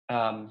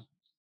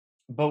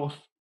 both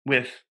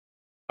with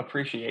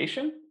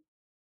appreciation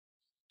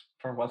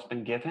for what's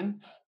been given,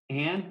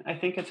 and I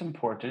think it's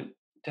important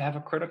to have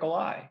a critical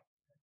eye.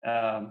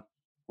 Um,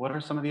 what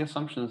are some of the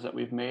assumptions that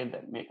we've made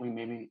that we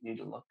maybe need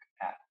to look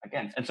at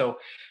again? And so,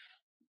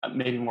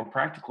 maybe more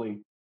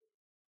practically,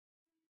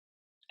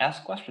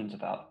 ask questions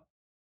about,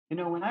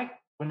 when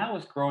I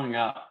was growing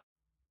up,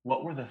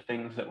 what were the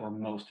things that were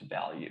most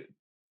valued,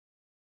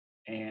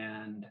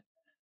 and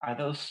are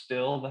those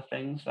still the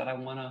things that I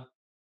want to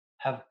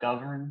have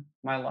govern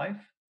my life?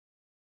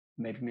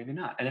 Maybe, maybe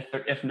not. And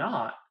if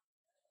not,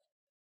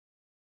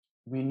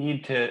 we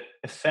need to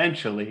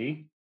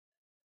essentially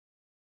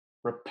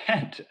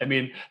repent. I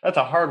mean, that's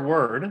a hard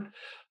word,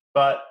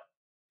 but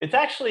it's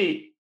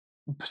actually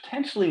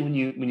potentially,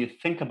 when you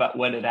think about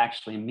what it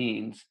actually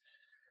means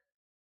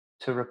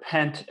to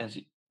repent, as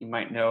you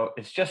might know,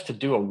 it's just to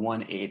do a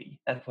 180.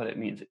 That's what it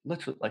means. It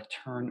literally like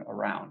turn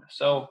around.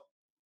 So,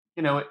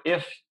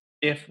 if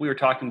if we were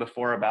talking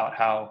before about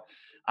how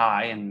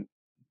I, and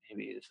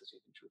maybe this is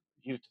even true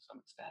for you to some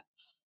extent,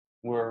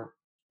 were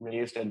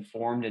raised and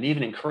formed and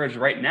even encouraged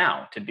right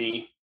now to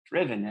be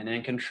driven and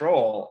in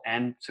control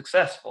and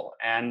successful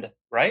and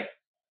right.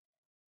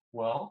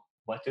 Well,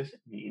 what does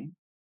it mean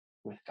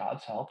with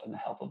God's help and the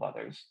help of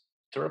others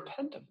to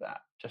repent of that,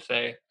 to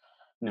say,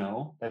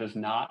 no, that is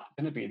not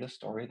going to be the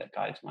story that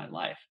guides my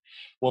life?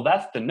 Well,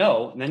 that's the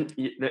no. And then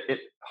it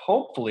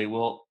hopefully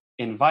will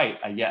invite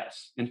a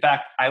yes. In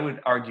fact, I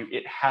would argue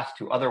it has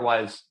to.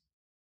 Otherwise,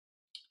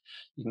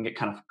 you can get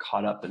kind of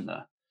caught up in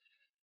the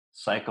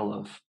cycle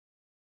of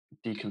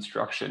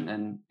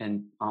deconstruction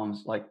and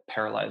almost like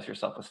paralyze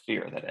yourself with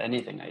fear that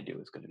anything I do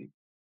is going to be,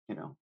 you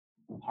know,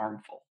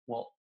 harmful.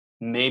 Well,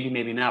 maybe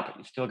not, but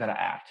you still got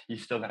to act. You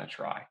still got to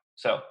try.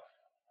 So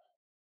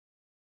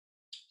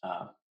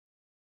uh,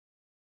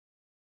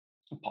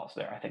 I'll pause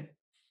there, I think.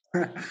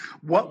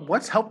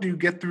 What's helped you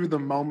get through the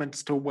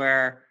moments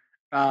to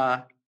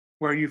uh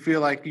where you feel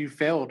like you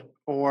failed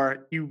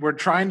or you were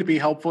trying to be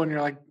helpful and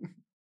you're like,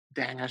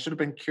 dang, I should have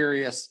been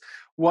curious.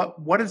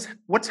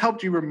 What's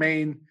helped you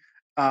remain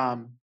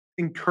um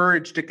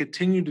encouraged to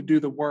continue to do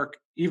the work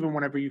even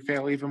whenever you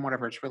fail, even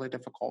whenever it's really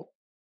difficult?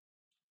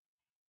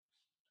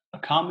 A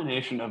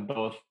combination of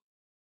both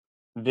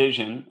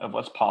vision of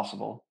what's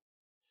possible,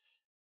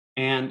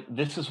 and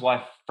this is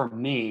why for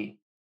me,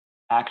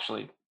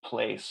 actually,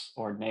 place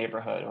or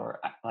neighborhood or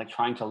like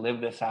trying to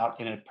live this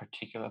out in a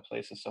particular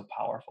place is so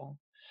powerful.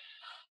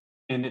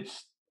 And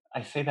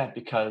I say that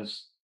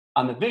because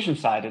on the vision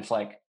side, it's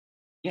like,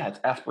 yeah, it's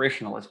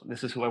aspirational.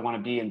 This is who I want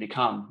to be and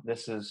become.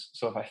 This is,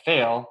 so if I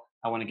fail,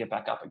 I want to get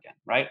back up again,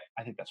 right?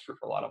 I think that's true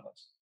for a lot of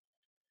us.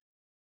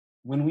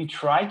 When we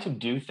try to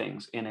do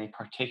things in a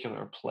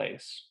particular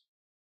place,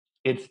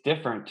 it's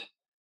different,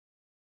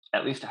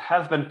 at least it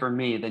has been for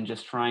me, than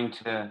just trying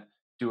to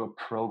do a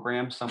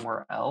program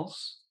somewhere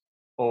else,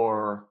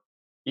 or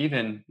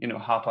even,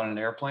 hop on an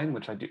airplane,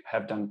 which I do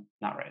have done,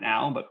 not right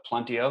now, but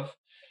plenty of,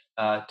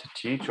 to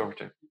teach or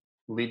to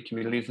lead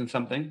communities in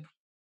something.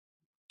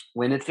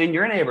 When it's in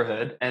your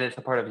neighborhood and it's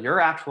a part of your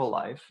actual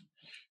life,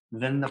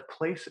 then the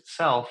place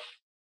itself,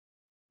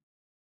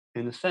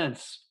 in a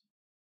sense,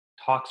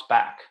 talks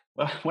back.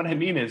 Well, what I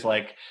mean is,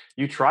 like,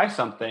 you try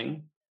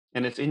something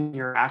and it's in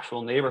your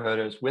actual neighborhood,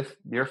 or it's with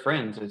your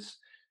friends.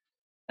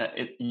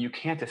 You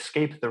can't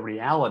escape the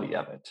reality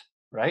of it,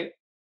 right?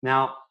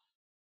 Now,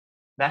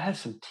 that has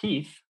some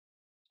teeth,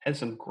 has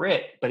some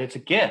grit, but it's a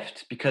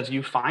gift because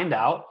you find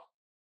out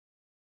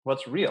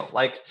what's real.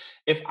 Like,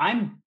 if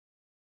I'm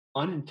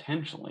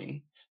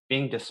unintentionally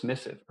being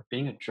dismissive or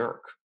being a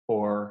jerk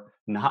or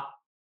not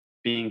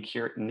being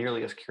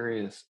nearly as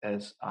curious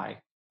as I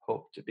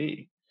hope to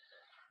be,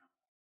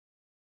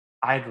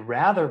 I'd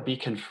rather be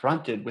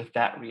confronted with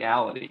that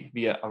reality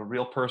via a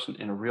real person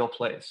in a real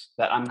place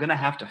that I'm going to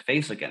have to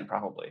face again,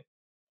 probably,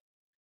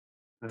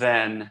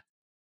 than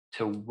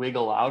to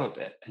wiggle out of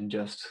it and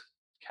just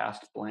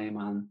cast blame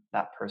on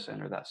that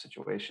person or that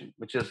situation,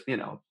 which is,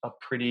 a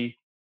pretty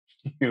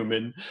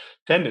human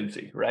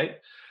tendency, right?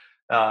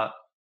 Uh,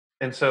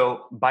 and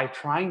so by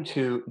trying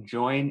to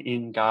join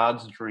in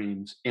God's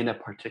dreams in a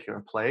particular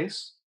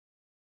place,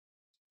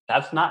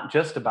 that's not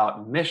just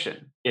about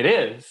mission. It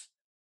is,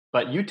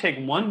 but you take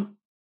one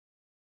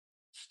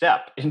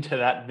step into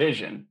that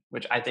vision,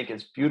 which I think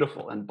is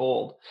beautiful and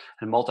bold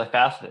and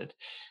multifaceted,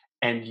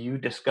 and you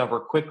discover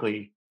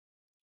quickly,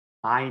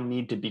 I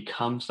need to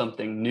become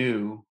something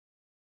new.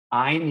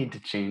 I need to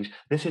change.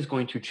 This is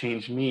going to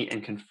change me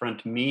and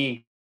confront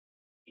me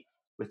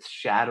with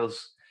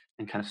shadows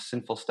and kind of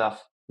sinful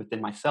stuff within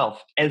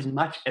myself, as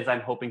much as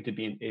I'm hoping to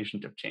be an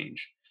agent of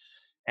change.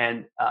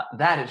 And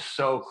that is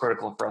so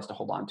critical for us to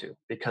hold on to,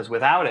 because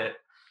without it,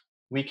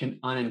 we can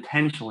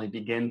unintentionally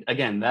begin.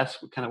 Again, that's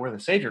kind of where the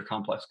savior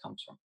complex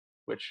comes from,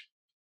 which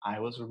I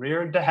was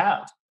reared to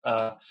have.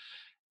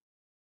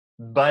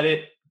 But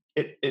it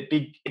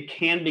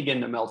can begin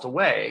to melt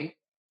away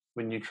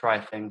when you try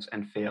things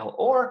and fail.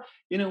 Or,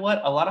 you know what?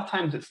 A lot of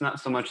times it's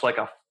not so much like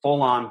a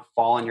full on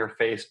fall on your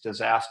face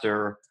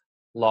disaster,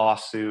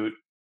 lawsuit,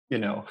 you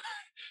know,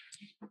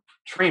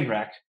 train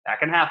wreck that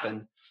can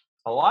happen.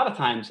 A lot of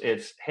times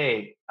it's,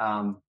 hey,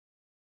 when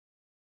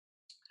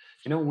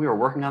we were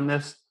working on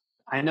this,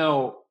 I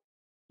know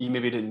you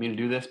maybe didn't mean to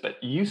do this,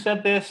 but you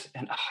said this,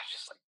 and it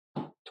just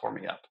like tore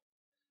me up.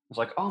 I was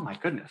like, oh my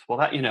goodness. Well,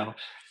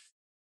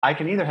 I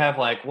can either have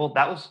like, well,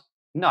 that was,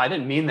 no, I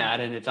didn't mean that,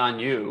 and it's on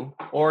you,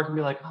 or it can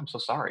be like, oh, I'm so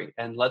sorry,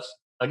 and let's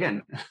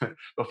again,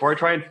 before I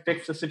try and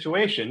fix the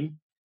situation,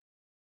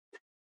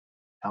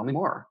 tell me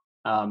more.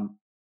 Um,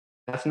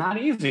 that's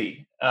not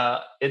easy.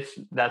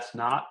 That's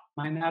not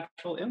my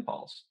natural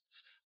impulse,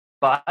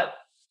 but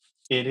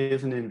it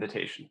is an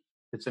invitation.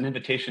 It's an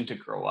invitation to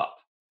grow up.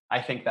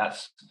 I think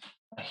that's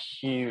a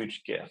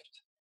huge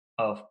gift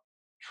of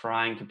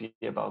trying to be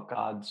about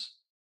God's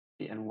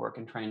and work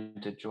and trying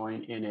to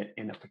join in it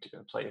in a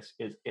particular place,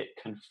 is it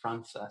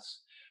confronts us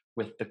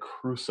with the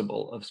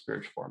crucible of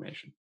spiritual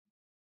formation.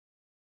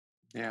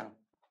 Yeah.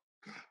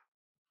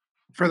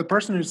 For the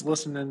person who's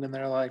listening and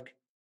they're like,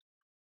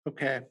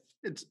 okay,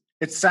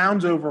 It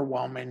sounds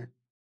overwhelming.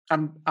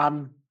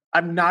 I'm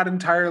not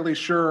entirely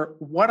sure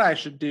what I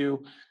should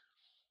do.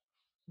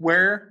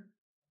 Where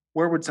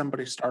where would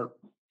somebody start?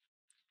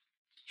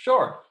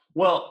 Sure.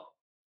 Well,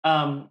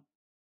 um,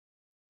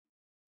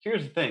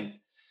 here's the thing.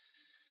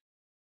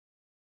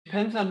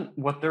 Depends on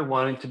what they're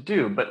wanting to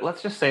do, but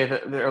let's just say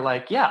that they're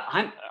like, "Yeah,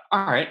 I'm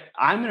all right.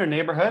 I'm in a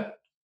neighborhood.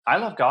 I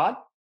love God.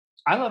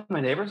 I love my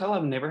neighbors. I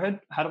love a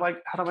neighborhood. How do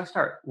I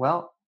start?"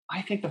 Well,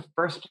 I think the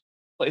first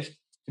place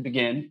to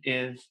begin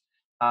is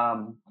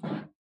um,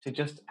 to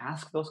just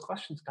ask those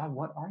questions. God,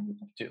 what are you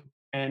up to?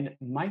 And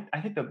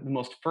I think the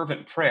most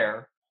fervent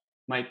prayer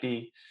might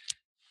be,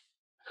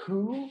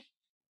 "Who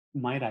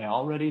might I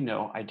already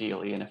know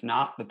ideally?" And if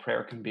not, the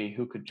prayer can be,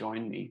 "Who could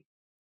join me?"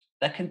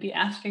 That can be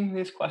asking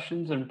these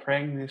questions and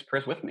praying these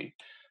prayers with me.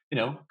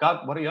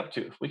 God, what are you up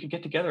to? If we could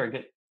get together and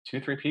get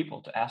 2, 3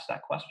 people to ask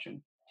that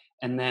question,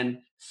 and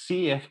then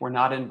see if we're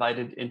not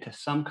invited into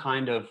some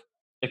kind of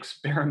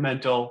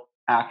experimental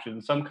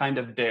action, some kind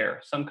of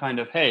dare, some kind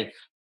of, hey,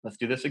 let's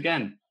do this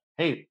again.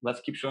 Hey,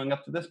 let's keep showing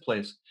up to this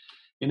place.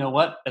 You know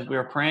what? As we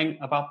were praying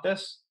about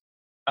this,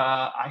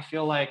 I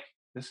feel like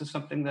this is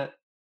something that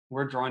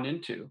we're drawn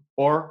into,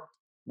 or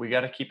we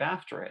got to keep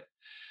after it.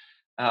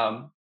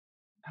 Um,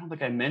 I don't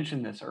think I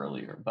mentioned this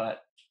earlier,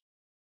 but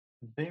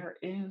there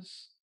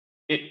is,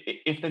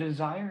 if the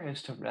desire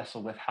is to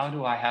wrestle with how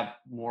do I have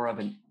more of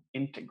an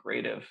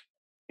integrative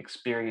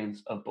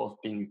experience of both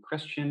being a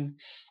Christian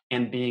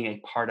and being a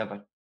part of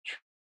a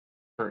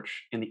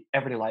church in the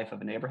everyday life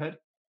of a neighborhood,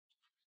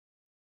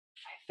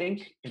 I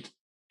think it's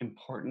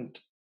important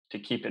to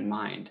keep in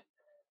mind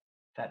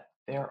that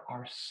there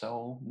are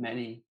so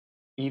many,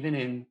 even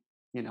in,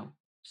 you know,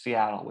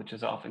 Seattle, which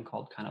is often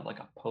called kind of like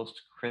a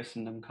post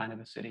Christendom kind of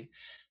a city.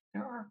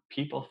 There are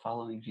people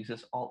following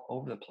Jesus all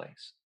over the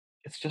place.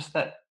 It's just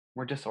that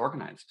we're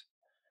disorganized.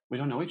 We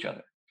don't know each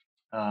other.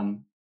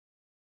 Um,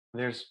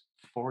 there's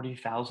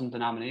 40,000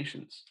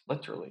 denominations,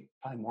 literally,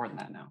 probably more than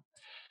that now.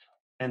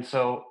 And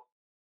so,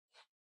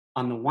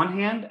 on the one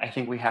hand, I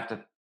think we have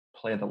to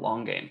play the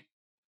long game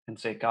and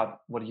say, God,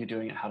 what are you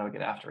doing and how do I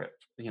get after it?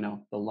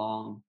 The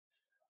long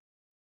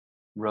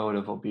road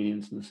of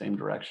obedience in the same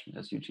direction,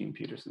 as Eugene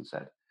Peterson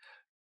said.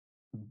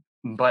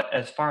 But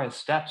as far as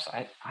steps,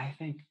 I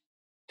think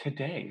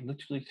today,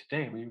 literally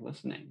today, when you're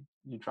listening,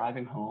 you're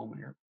driving home, or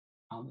you're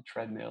on the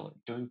treadmill, or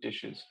doing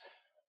dishes,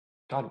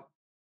 God,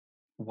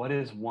 what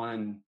is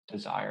one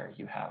desire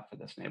you have for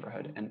this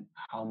neighborhood, and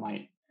how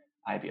might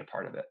I be a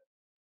part of it?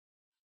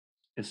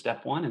 Is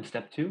step one, and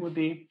step two would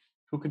be,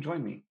 who could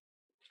join me?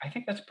 I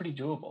think that's pretty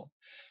doable.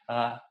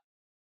 Uh,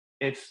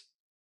 it's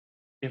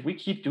If we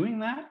keep doing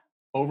that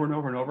over and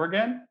over and over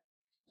again,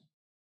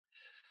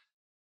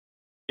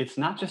 it's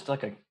not just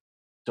like a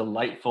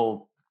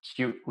delightful,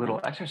 cute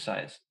little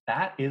exercise.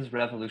 That is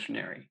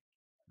revolutionary.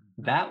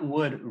 That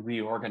would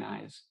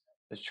reorganize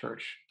the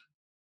church.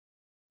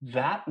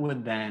 That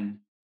would then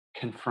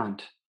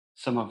confront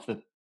some of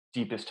the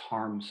deepest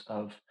harms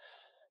of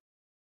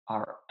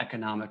our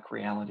economic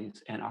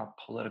realities and our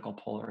political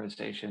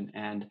polarization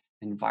and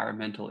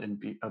environmental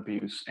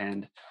abuse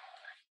and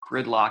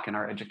gridlock in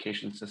our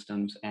education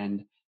systems.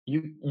 And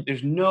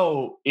there's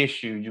no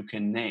issue you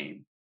can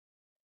name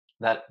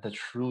that the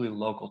truly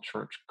local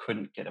church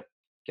couldn't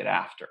get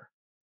after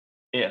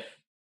if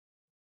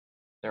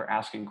they're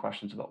asking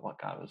questions about what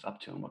God was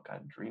up to and what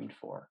God dreamed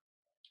for,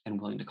 and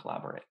willing to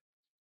collaborate.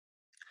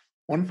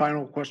 One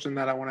final question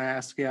that I want to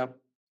ask you,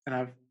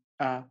 and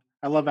uh,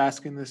 I love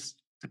asking this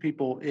to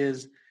people,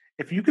 is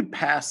if you could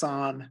pass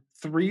on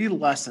 3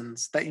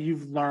 lessons that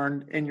you've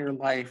learned in your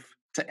life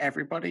to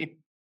everybody,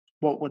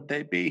 what would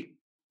they be?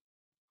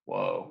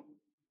 Whoa.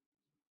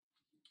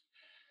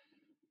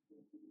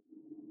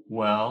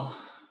 Well,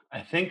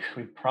 I think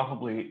we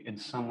probably in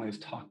some ways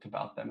talked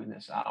about them in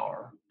this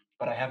hour,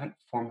 but I haven't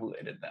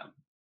formulated them.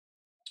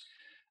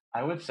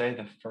 I would say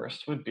the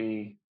first would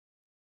be,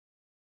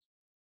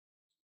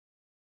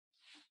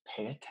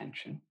 pay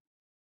attention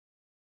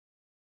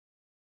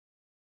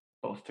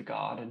both to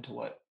God and to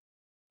what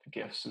the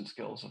gifts and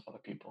skills of other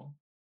people.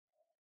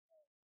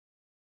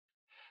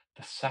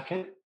 The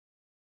second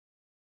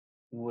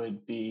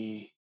would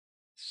be,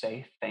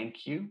 say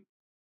thank you,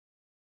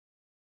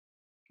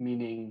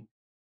 meaning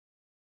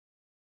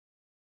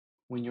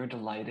when you're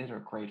delighted or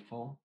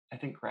grateful, I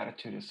think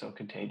gratitude is so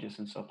contagious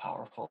and so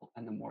powerful.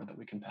 And the more that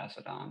we can pass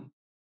it on,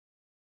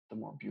 the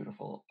more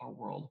beautiful our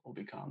world will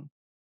become.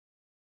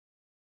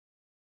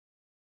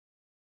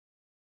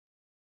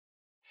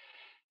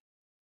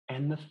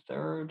 And the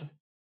third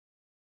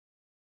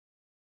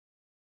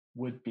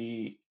would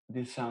be,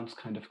 this sounds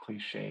kind of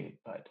cliche,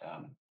 but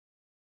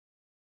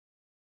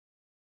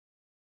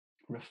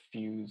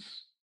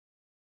refuse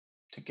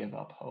to give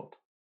up hope,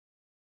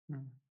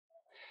 Mm.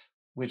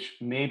 which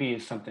maybe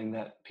is something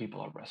that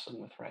people are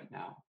wrestling with right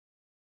now.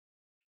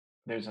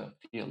 There's a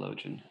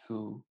theologian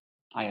who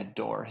I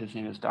adore. His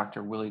name is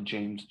Dr. Willie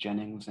James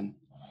Jennings. And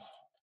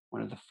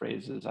one of the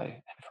phrases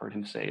I have heard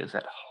him say is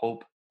that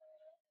hope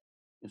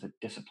is a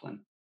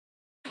discipline.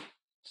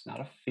 It's not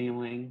a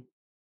feeling,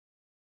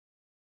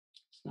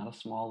 It's not a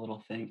small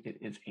little thing. It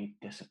is a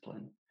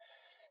discipline.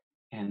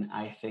 And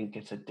I think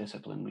it's a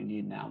discipline we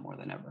need now more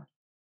than ever.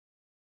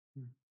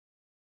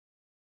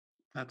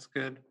 That's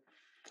good.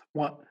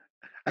 Well,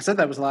 I said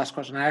that was the last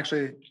question. I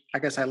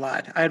guess I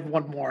lied. I had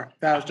one more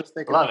that I was just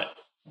thinking Love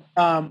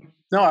about. it.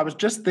 No, I was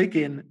just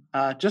thinking,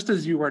 just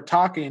as you were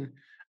talking,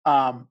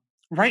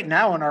 right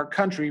now in our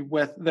country,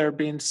 with there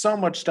being so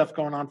much stuff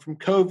going on from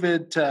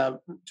COVID to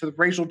the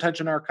racial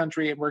tension in our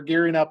country, and we're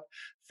gearing up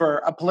for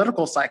a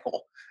political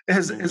cycle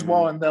as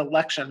well in the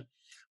election.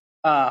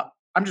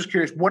 I'm just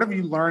curious, what have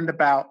you learned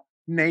about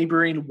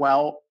neighboring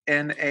well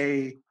in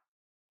a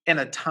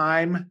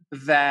time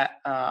that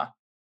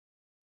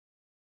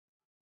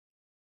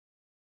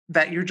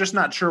you're just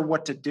not sure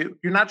what to do.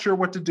 You're not sure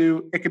what to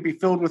do. It could be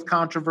filled with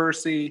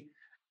controversy,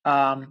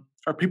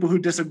 or people who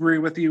disagree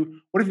with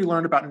you. What have you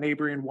learned about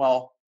neighboring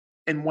well,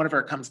 and whenever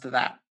it comes to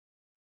that?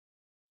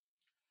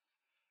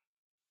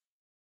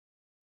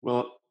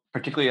 Well,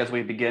 particularly as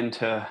we begin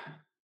to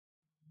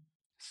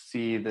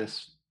see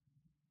this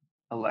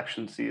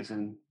election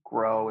season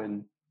grow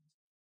in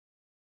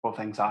both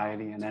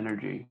anxiety and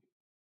energy,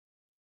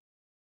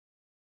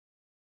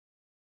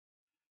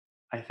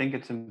 I think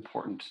it's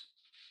important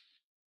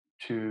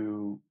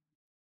to,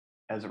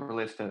 as it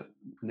relates to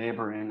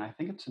neighboring, I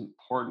think it's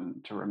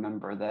important to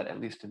remember that,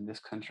 at least in this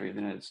country, the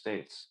United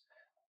States,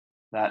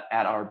 that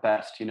at our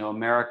best,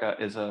 America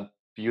is a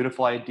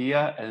beautiful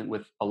idea and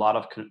with a lot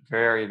of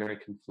very, very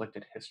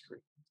conflicted history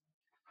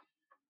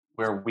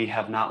where we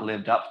have not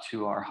lived up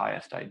to our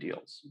highest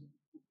ideals.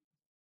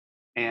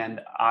 And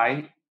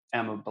I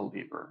am a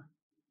believer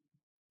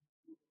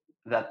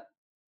that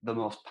the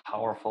most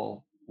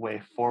powerful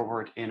way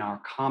forward in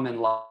our common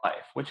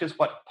life, which is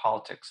what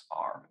politics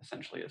are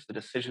essentially, is the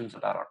decisions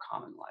about our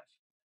common life.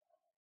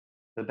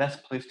 The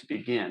best place to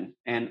begin,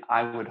 and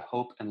I would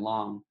hope and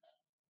long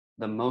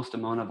the most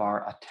amount of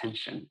our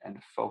attention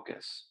and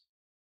focus,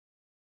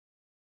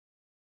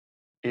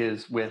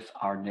 is with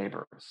our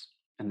neighbors.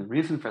 And the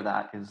reason for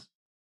that is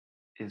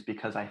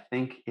because I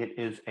think it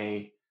is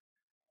a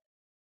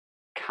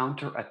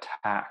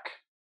counterattack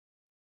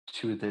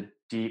to the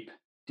deep,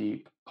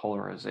 deep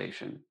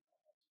polarization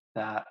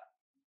that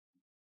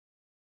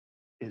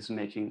is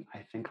making, I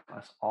think,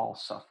 us all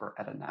suffer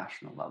at a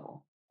national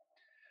level.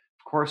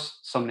 Of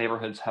course, some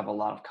neighborhoods have a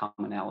lot of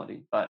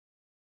commonality, but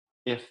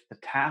if the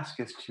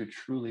task is to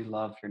truly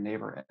love your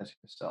neighbor as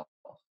yourself,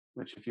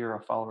 which, if you're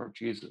a follower of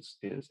Jesus,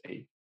 is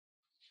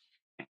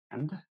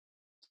and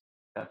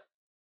a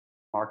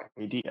mark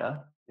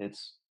idea,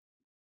 it's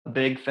a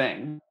big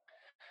thing.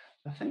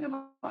 The thing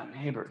about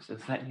neighbors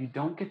is that you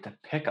don't get to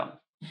pick them,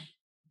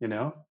 you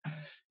know?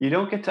 You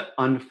don't get to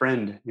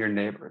unfriend your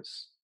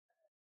neighbors.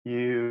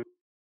 They're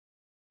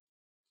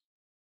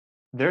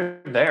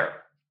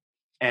there,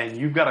 and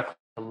you've got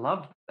to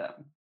love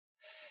them.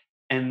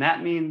 And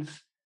that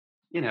means,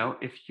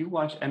 if you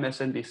watch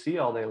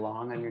MSNBC all day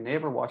long and your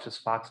neighbor watches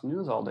Fox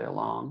News all day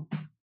long,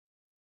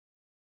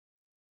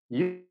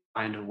 you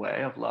find a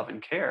way of love and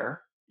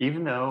care,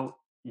 even though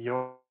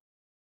you're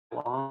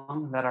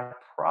along that are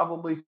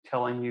probably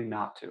telling you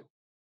not to,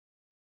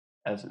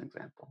 as an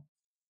example.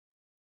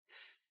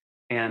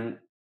 And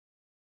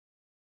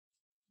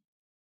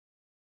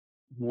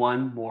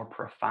one more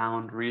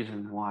profound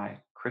reason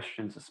why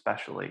Christians,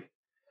 especially,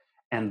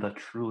 and the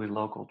truly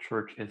local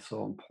church is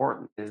so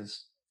important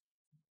is,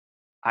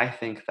 I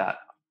think that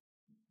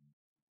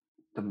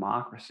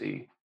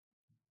democracy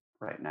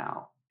right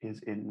now is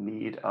in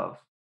need of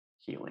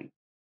healing,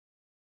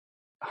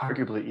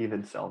 arguably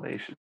even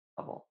salvation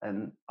level.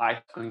 And I'm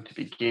going to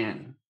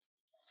begin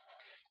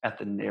at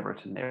the neighbor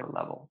to neighbor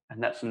level.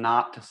 And that's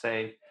not to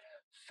say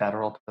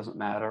federal doesn't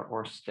matter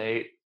or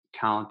state,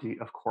 county,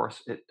 of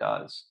course it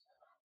does.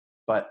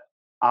 But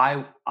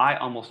I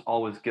almost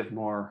always give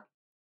more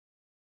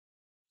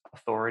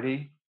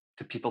authority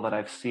to people that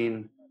I've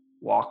seen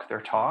walk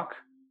their talk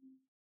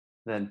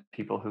than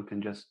people who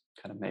can just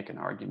kind of make an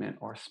argument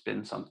or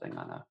spin something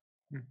on a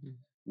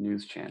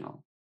news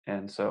channel.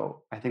 And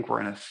so I think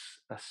we're in a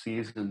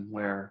season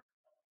where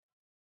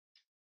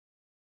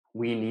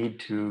we need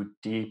to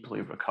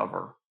deeply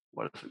recover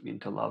what does it mean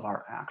to love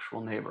our actual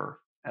neighbor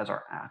as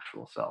our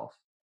actual self,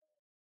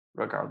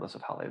 regardless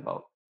of how they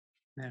vote.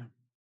 Yeah.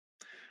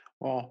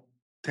 Well,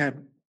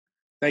 Tim,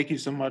 thank you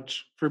so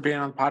much for being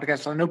on the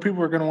podcast. I know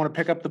people are going to want to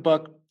pick up the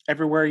book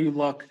everywhere you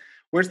look.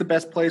 Where's the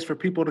best place for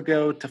people to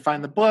go to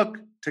find the book,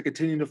 to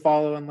continue to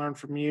follow and learn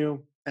from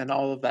you and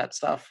all of that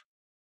stuff?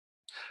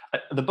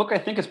 The book, I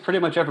think, is pretty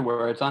much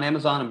everywhere. It's on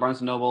Amazon and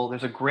Barnes & Noble.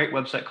 There's a great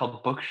website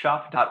called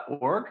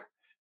bookshop.org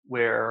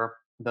where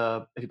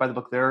if you buy the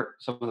book there,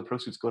 some of the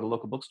proceeds go to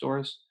local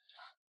bookstores.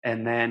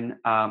 And then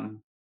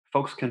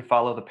folks can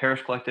follow the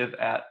Parish Collective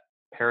at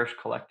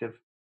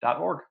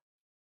parishcollective.org.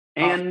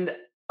 And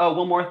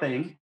one more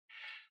thing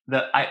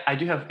that I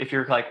do have, if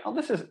you're like, oh,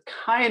 this is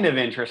kind of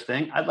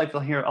interesting, I'd like to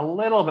hear a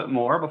little bit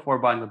more before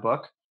buying the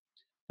book.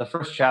 The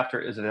first chapter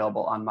is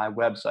available on my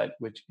website,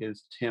 which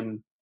is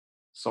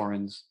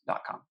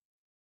timsoerens.com.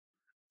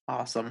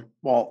 Awesome.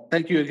 Well,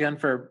 thank you again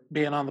for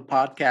being on the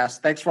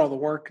podcast. Thanks for all the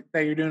work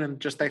that you're doing, and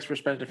just thanks for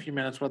spending a few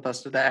minutes with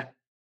us today.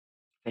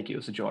 Thank you. It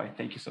was a joy.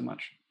 Thank you so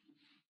much.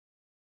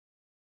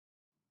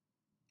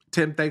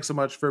 Tim, thanks so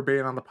much for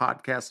being on the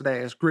podcast today.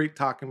 It's great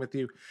talking with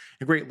you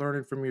and great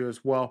learning from you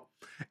as well.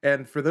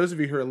 And for those of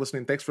you who are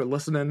listening, thanks for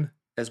listening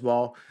as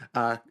well.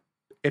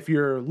 If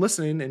you're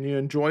listening and you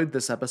enjoyed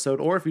this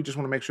episode, or if you just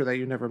want to make sure that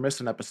you never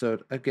miss an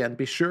episode, again,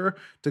 be sure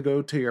to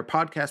go to your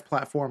podcast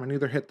platform and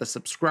either hit the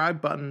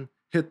subscribe button,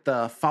 hit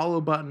the follow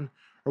button,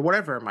 or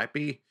whatever it might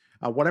be.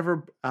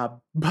 Whatever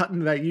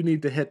button that you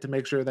need to hit to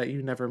make sure that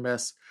you never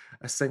miss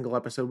a single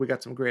episode. We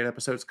got some great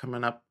episodes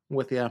coming up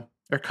with you,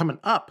 or coming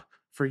up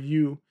for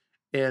you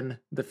in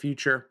the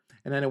future.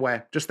 And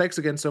anyway, just thanks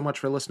again so much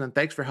for listening.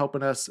 Thanks for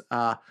helping us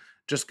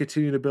just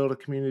continue to build a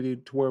community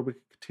to where we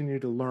continue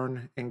to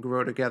learn and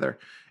grow together.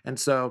 And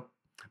so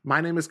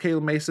my name is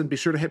Caleb Mason. Be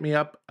sure to hit me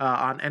up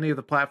on any of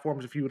the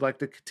platforms if you would like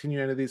to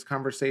continue any of these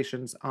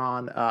conversations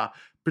on,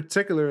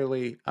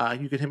 particularly,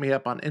 you can hit me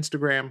up on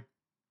Instagram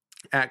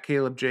at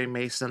Caleb J.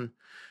 Mason.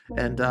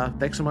 And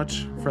thanks so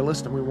much for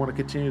listening. We want to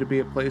continue to be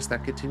a place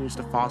that continues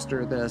to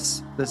foster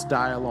this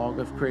dialogue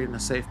of creating a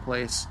safe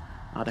place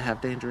to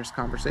have dangerous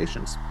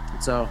conversations.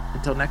 And so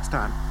until next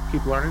time,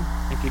 keep learning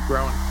and keep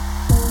growing.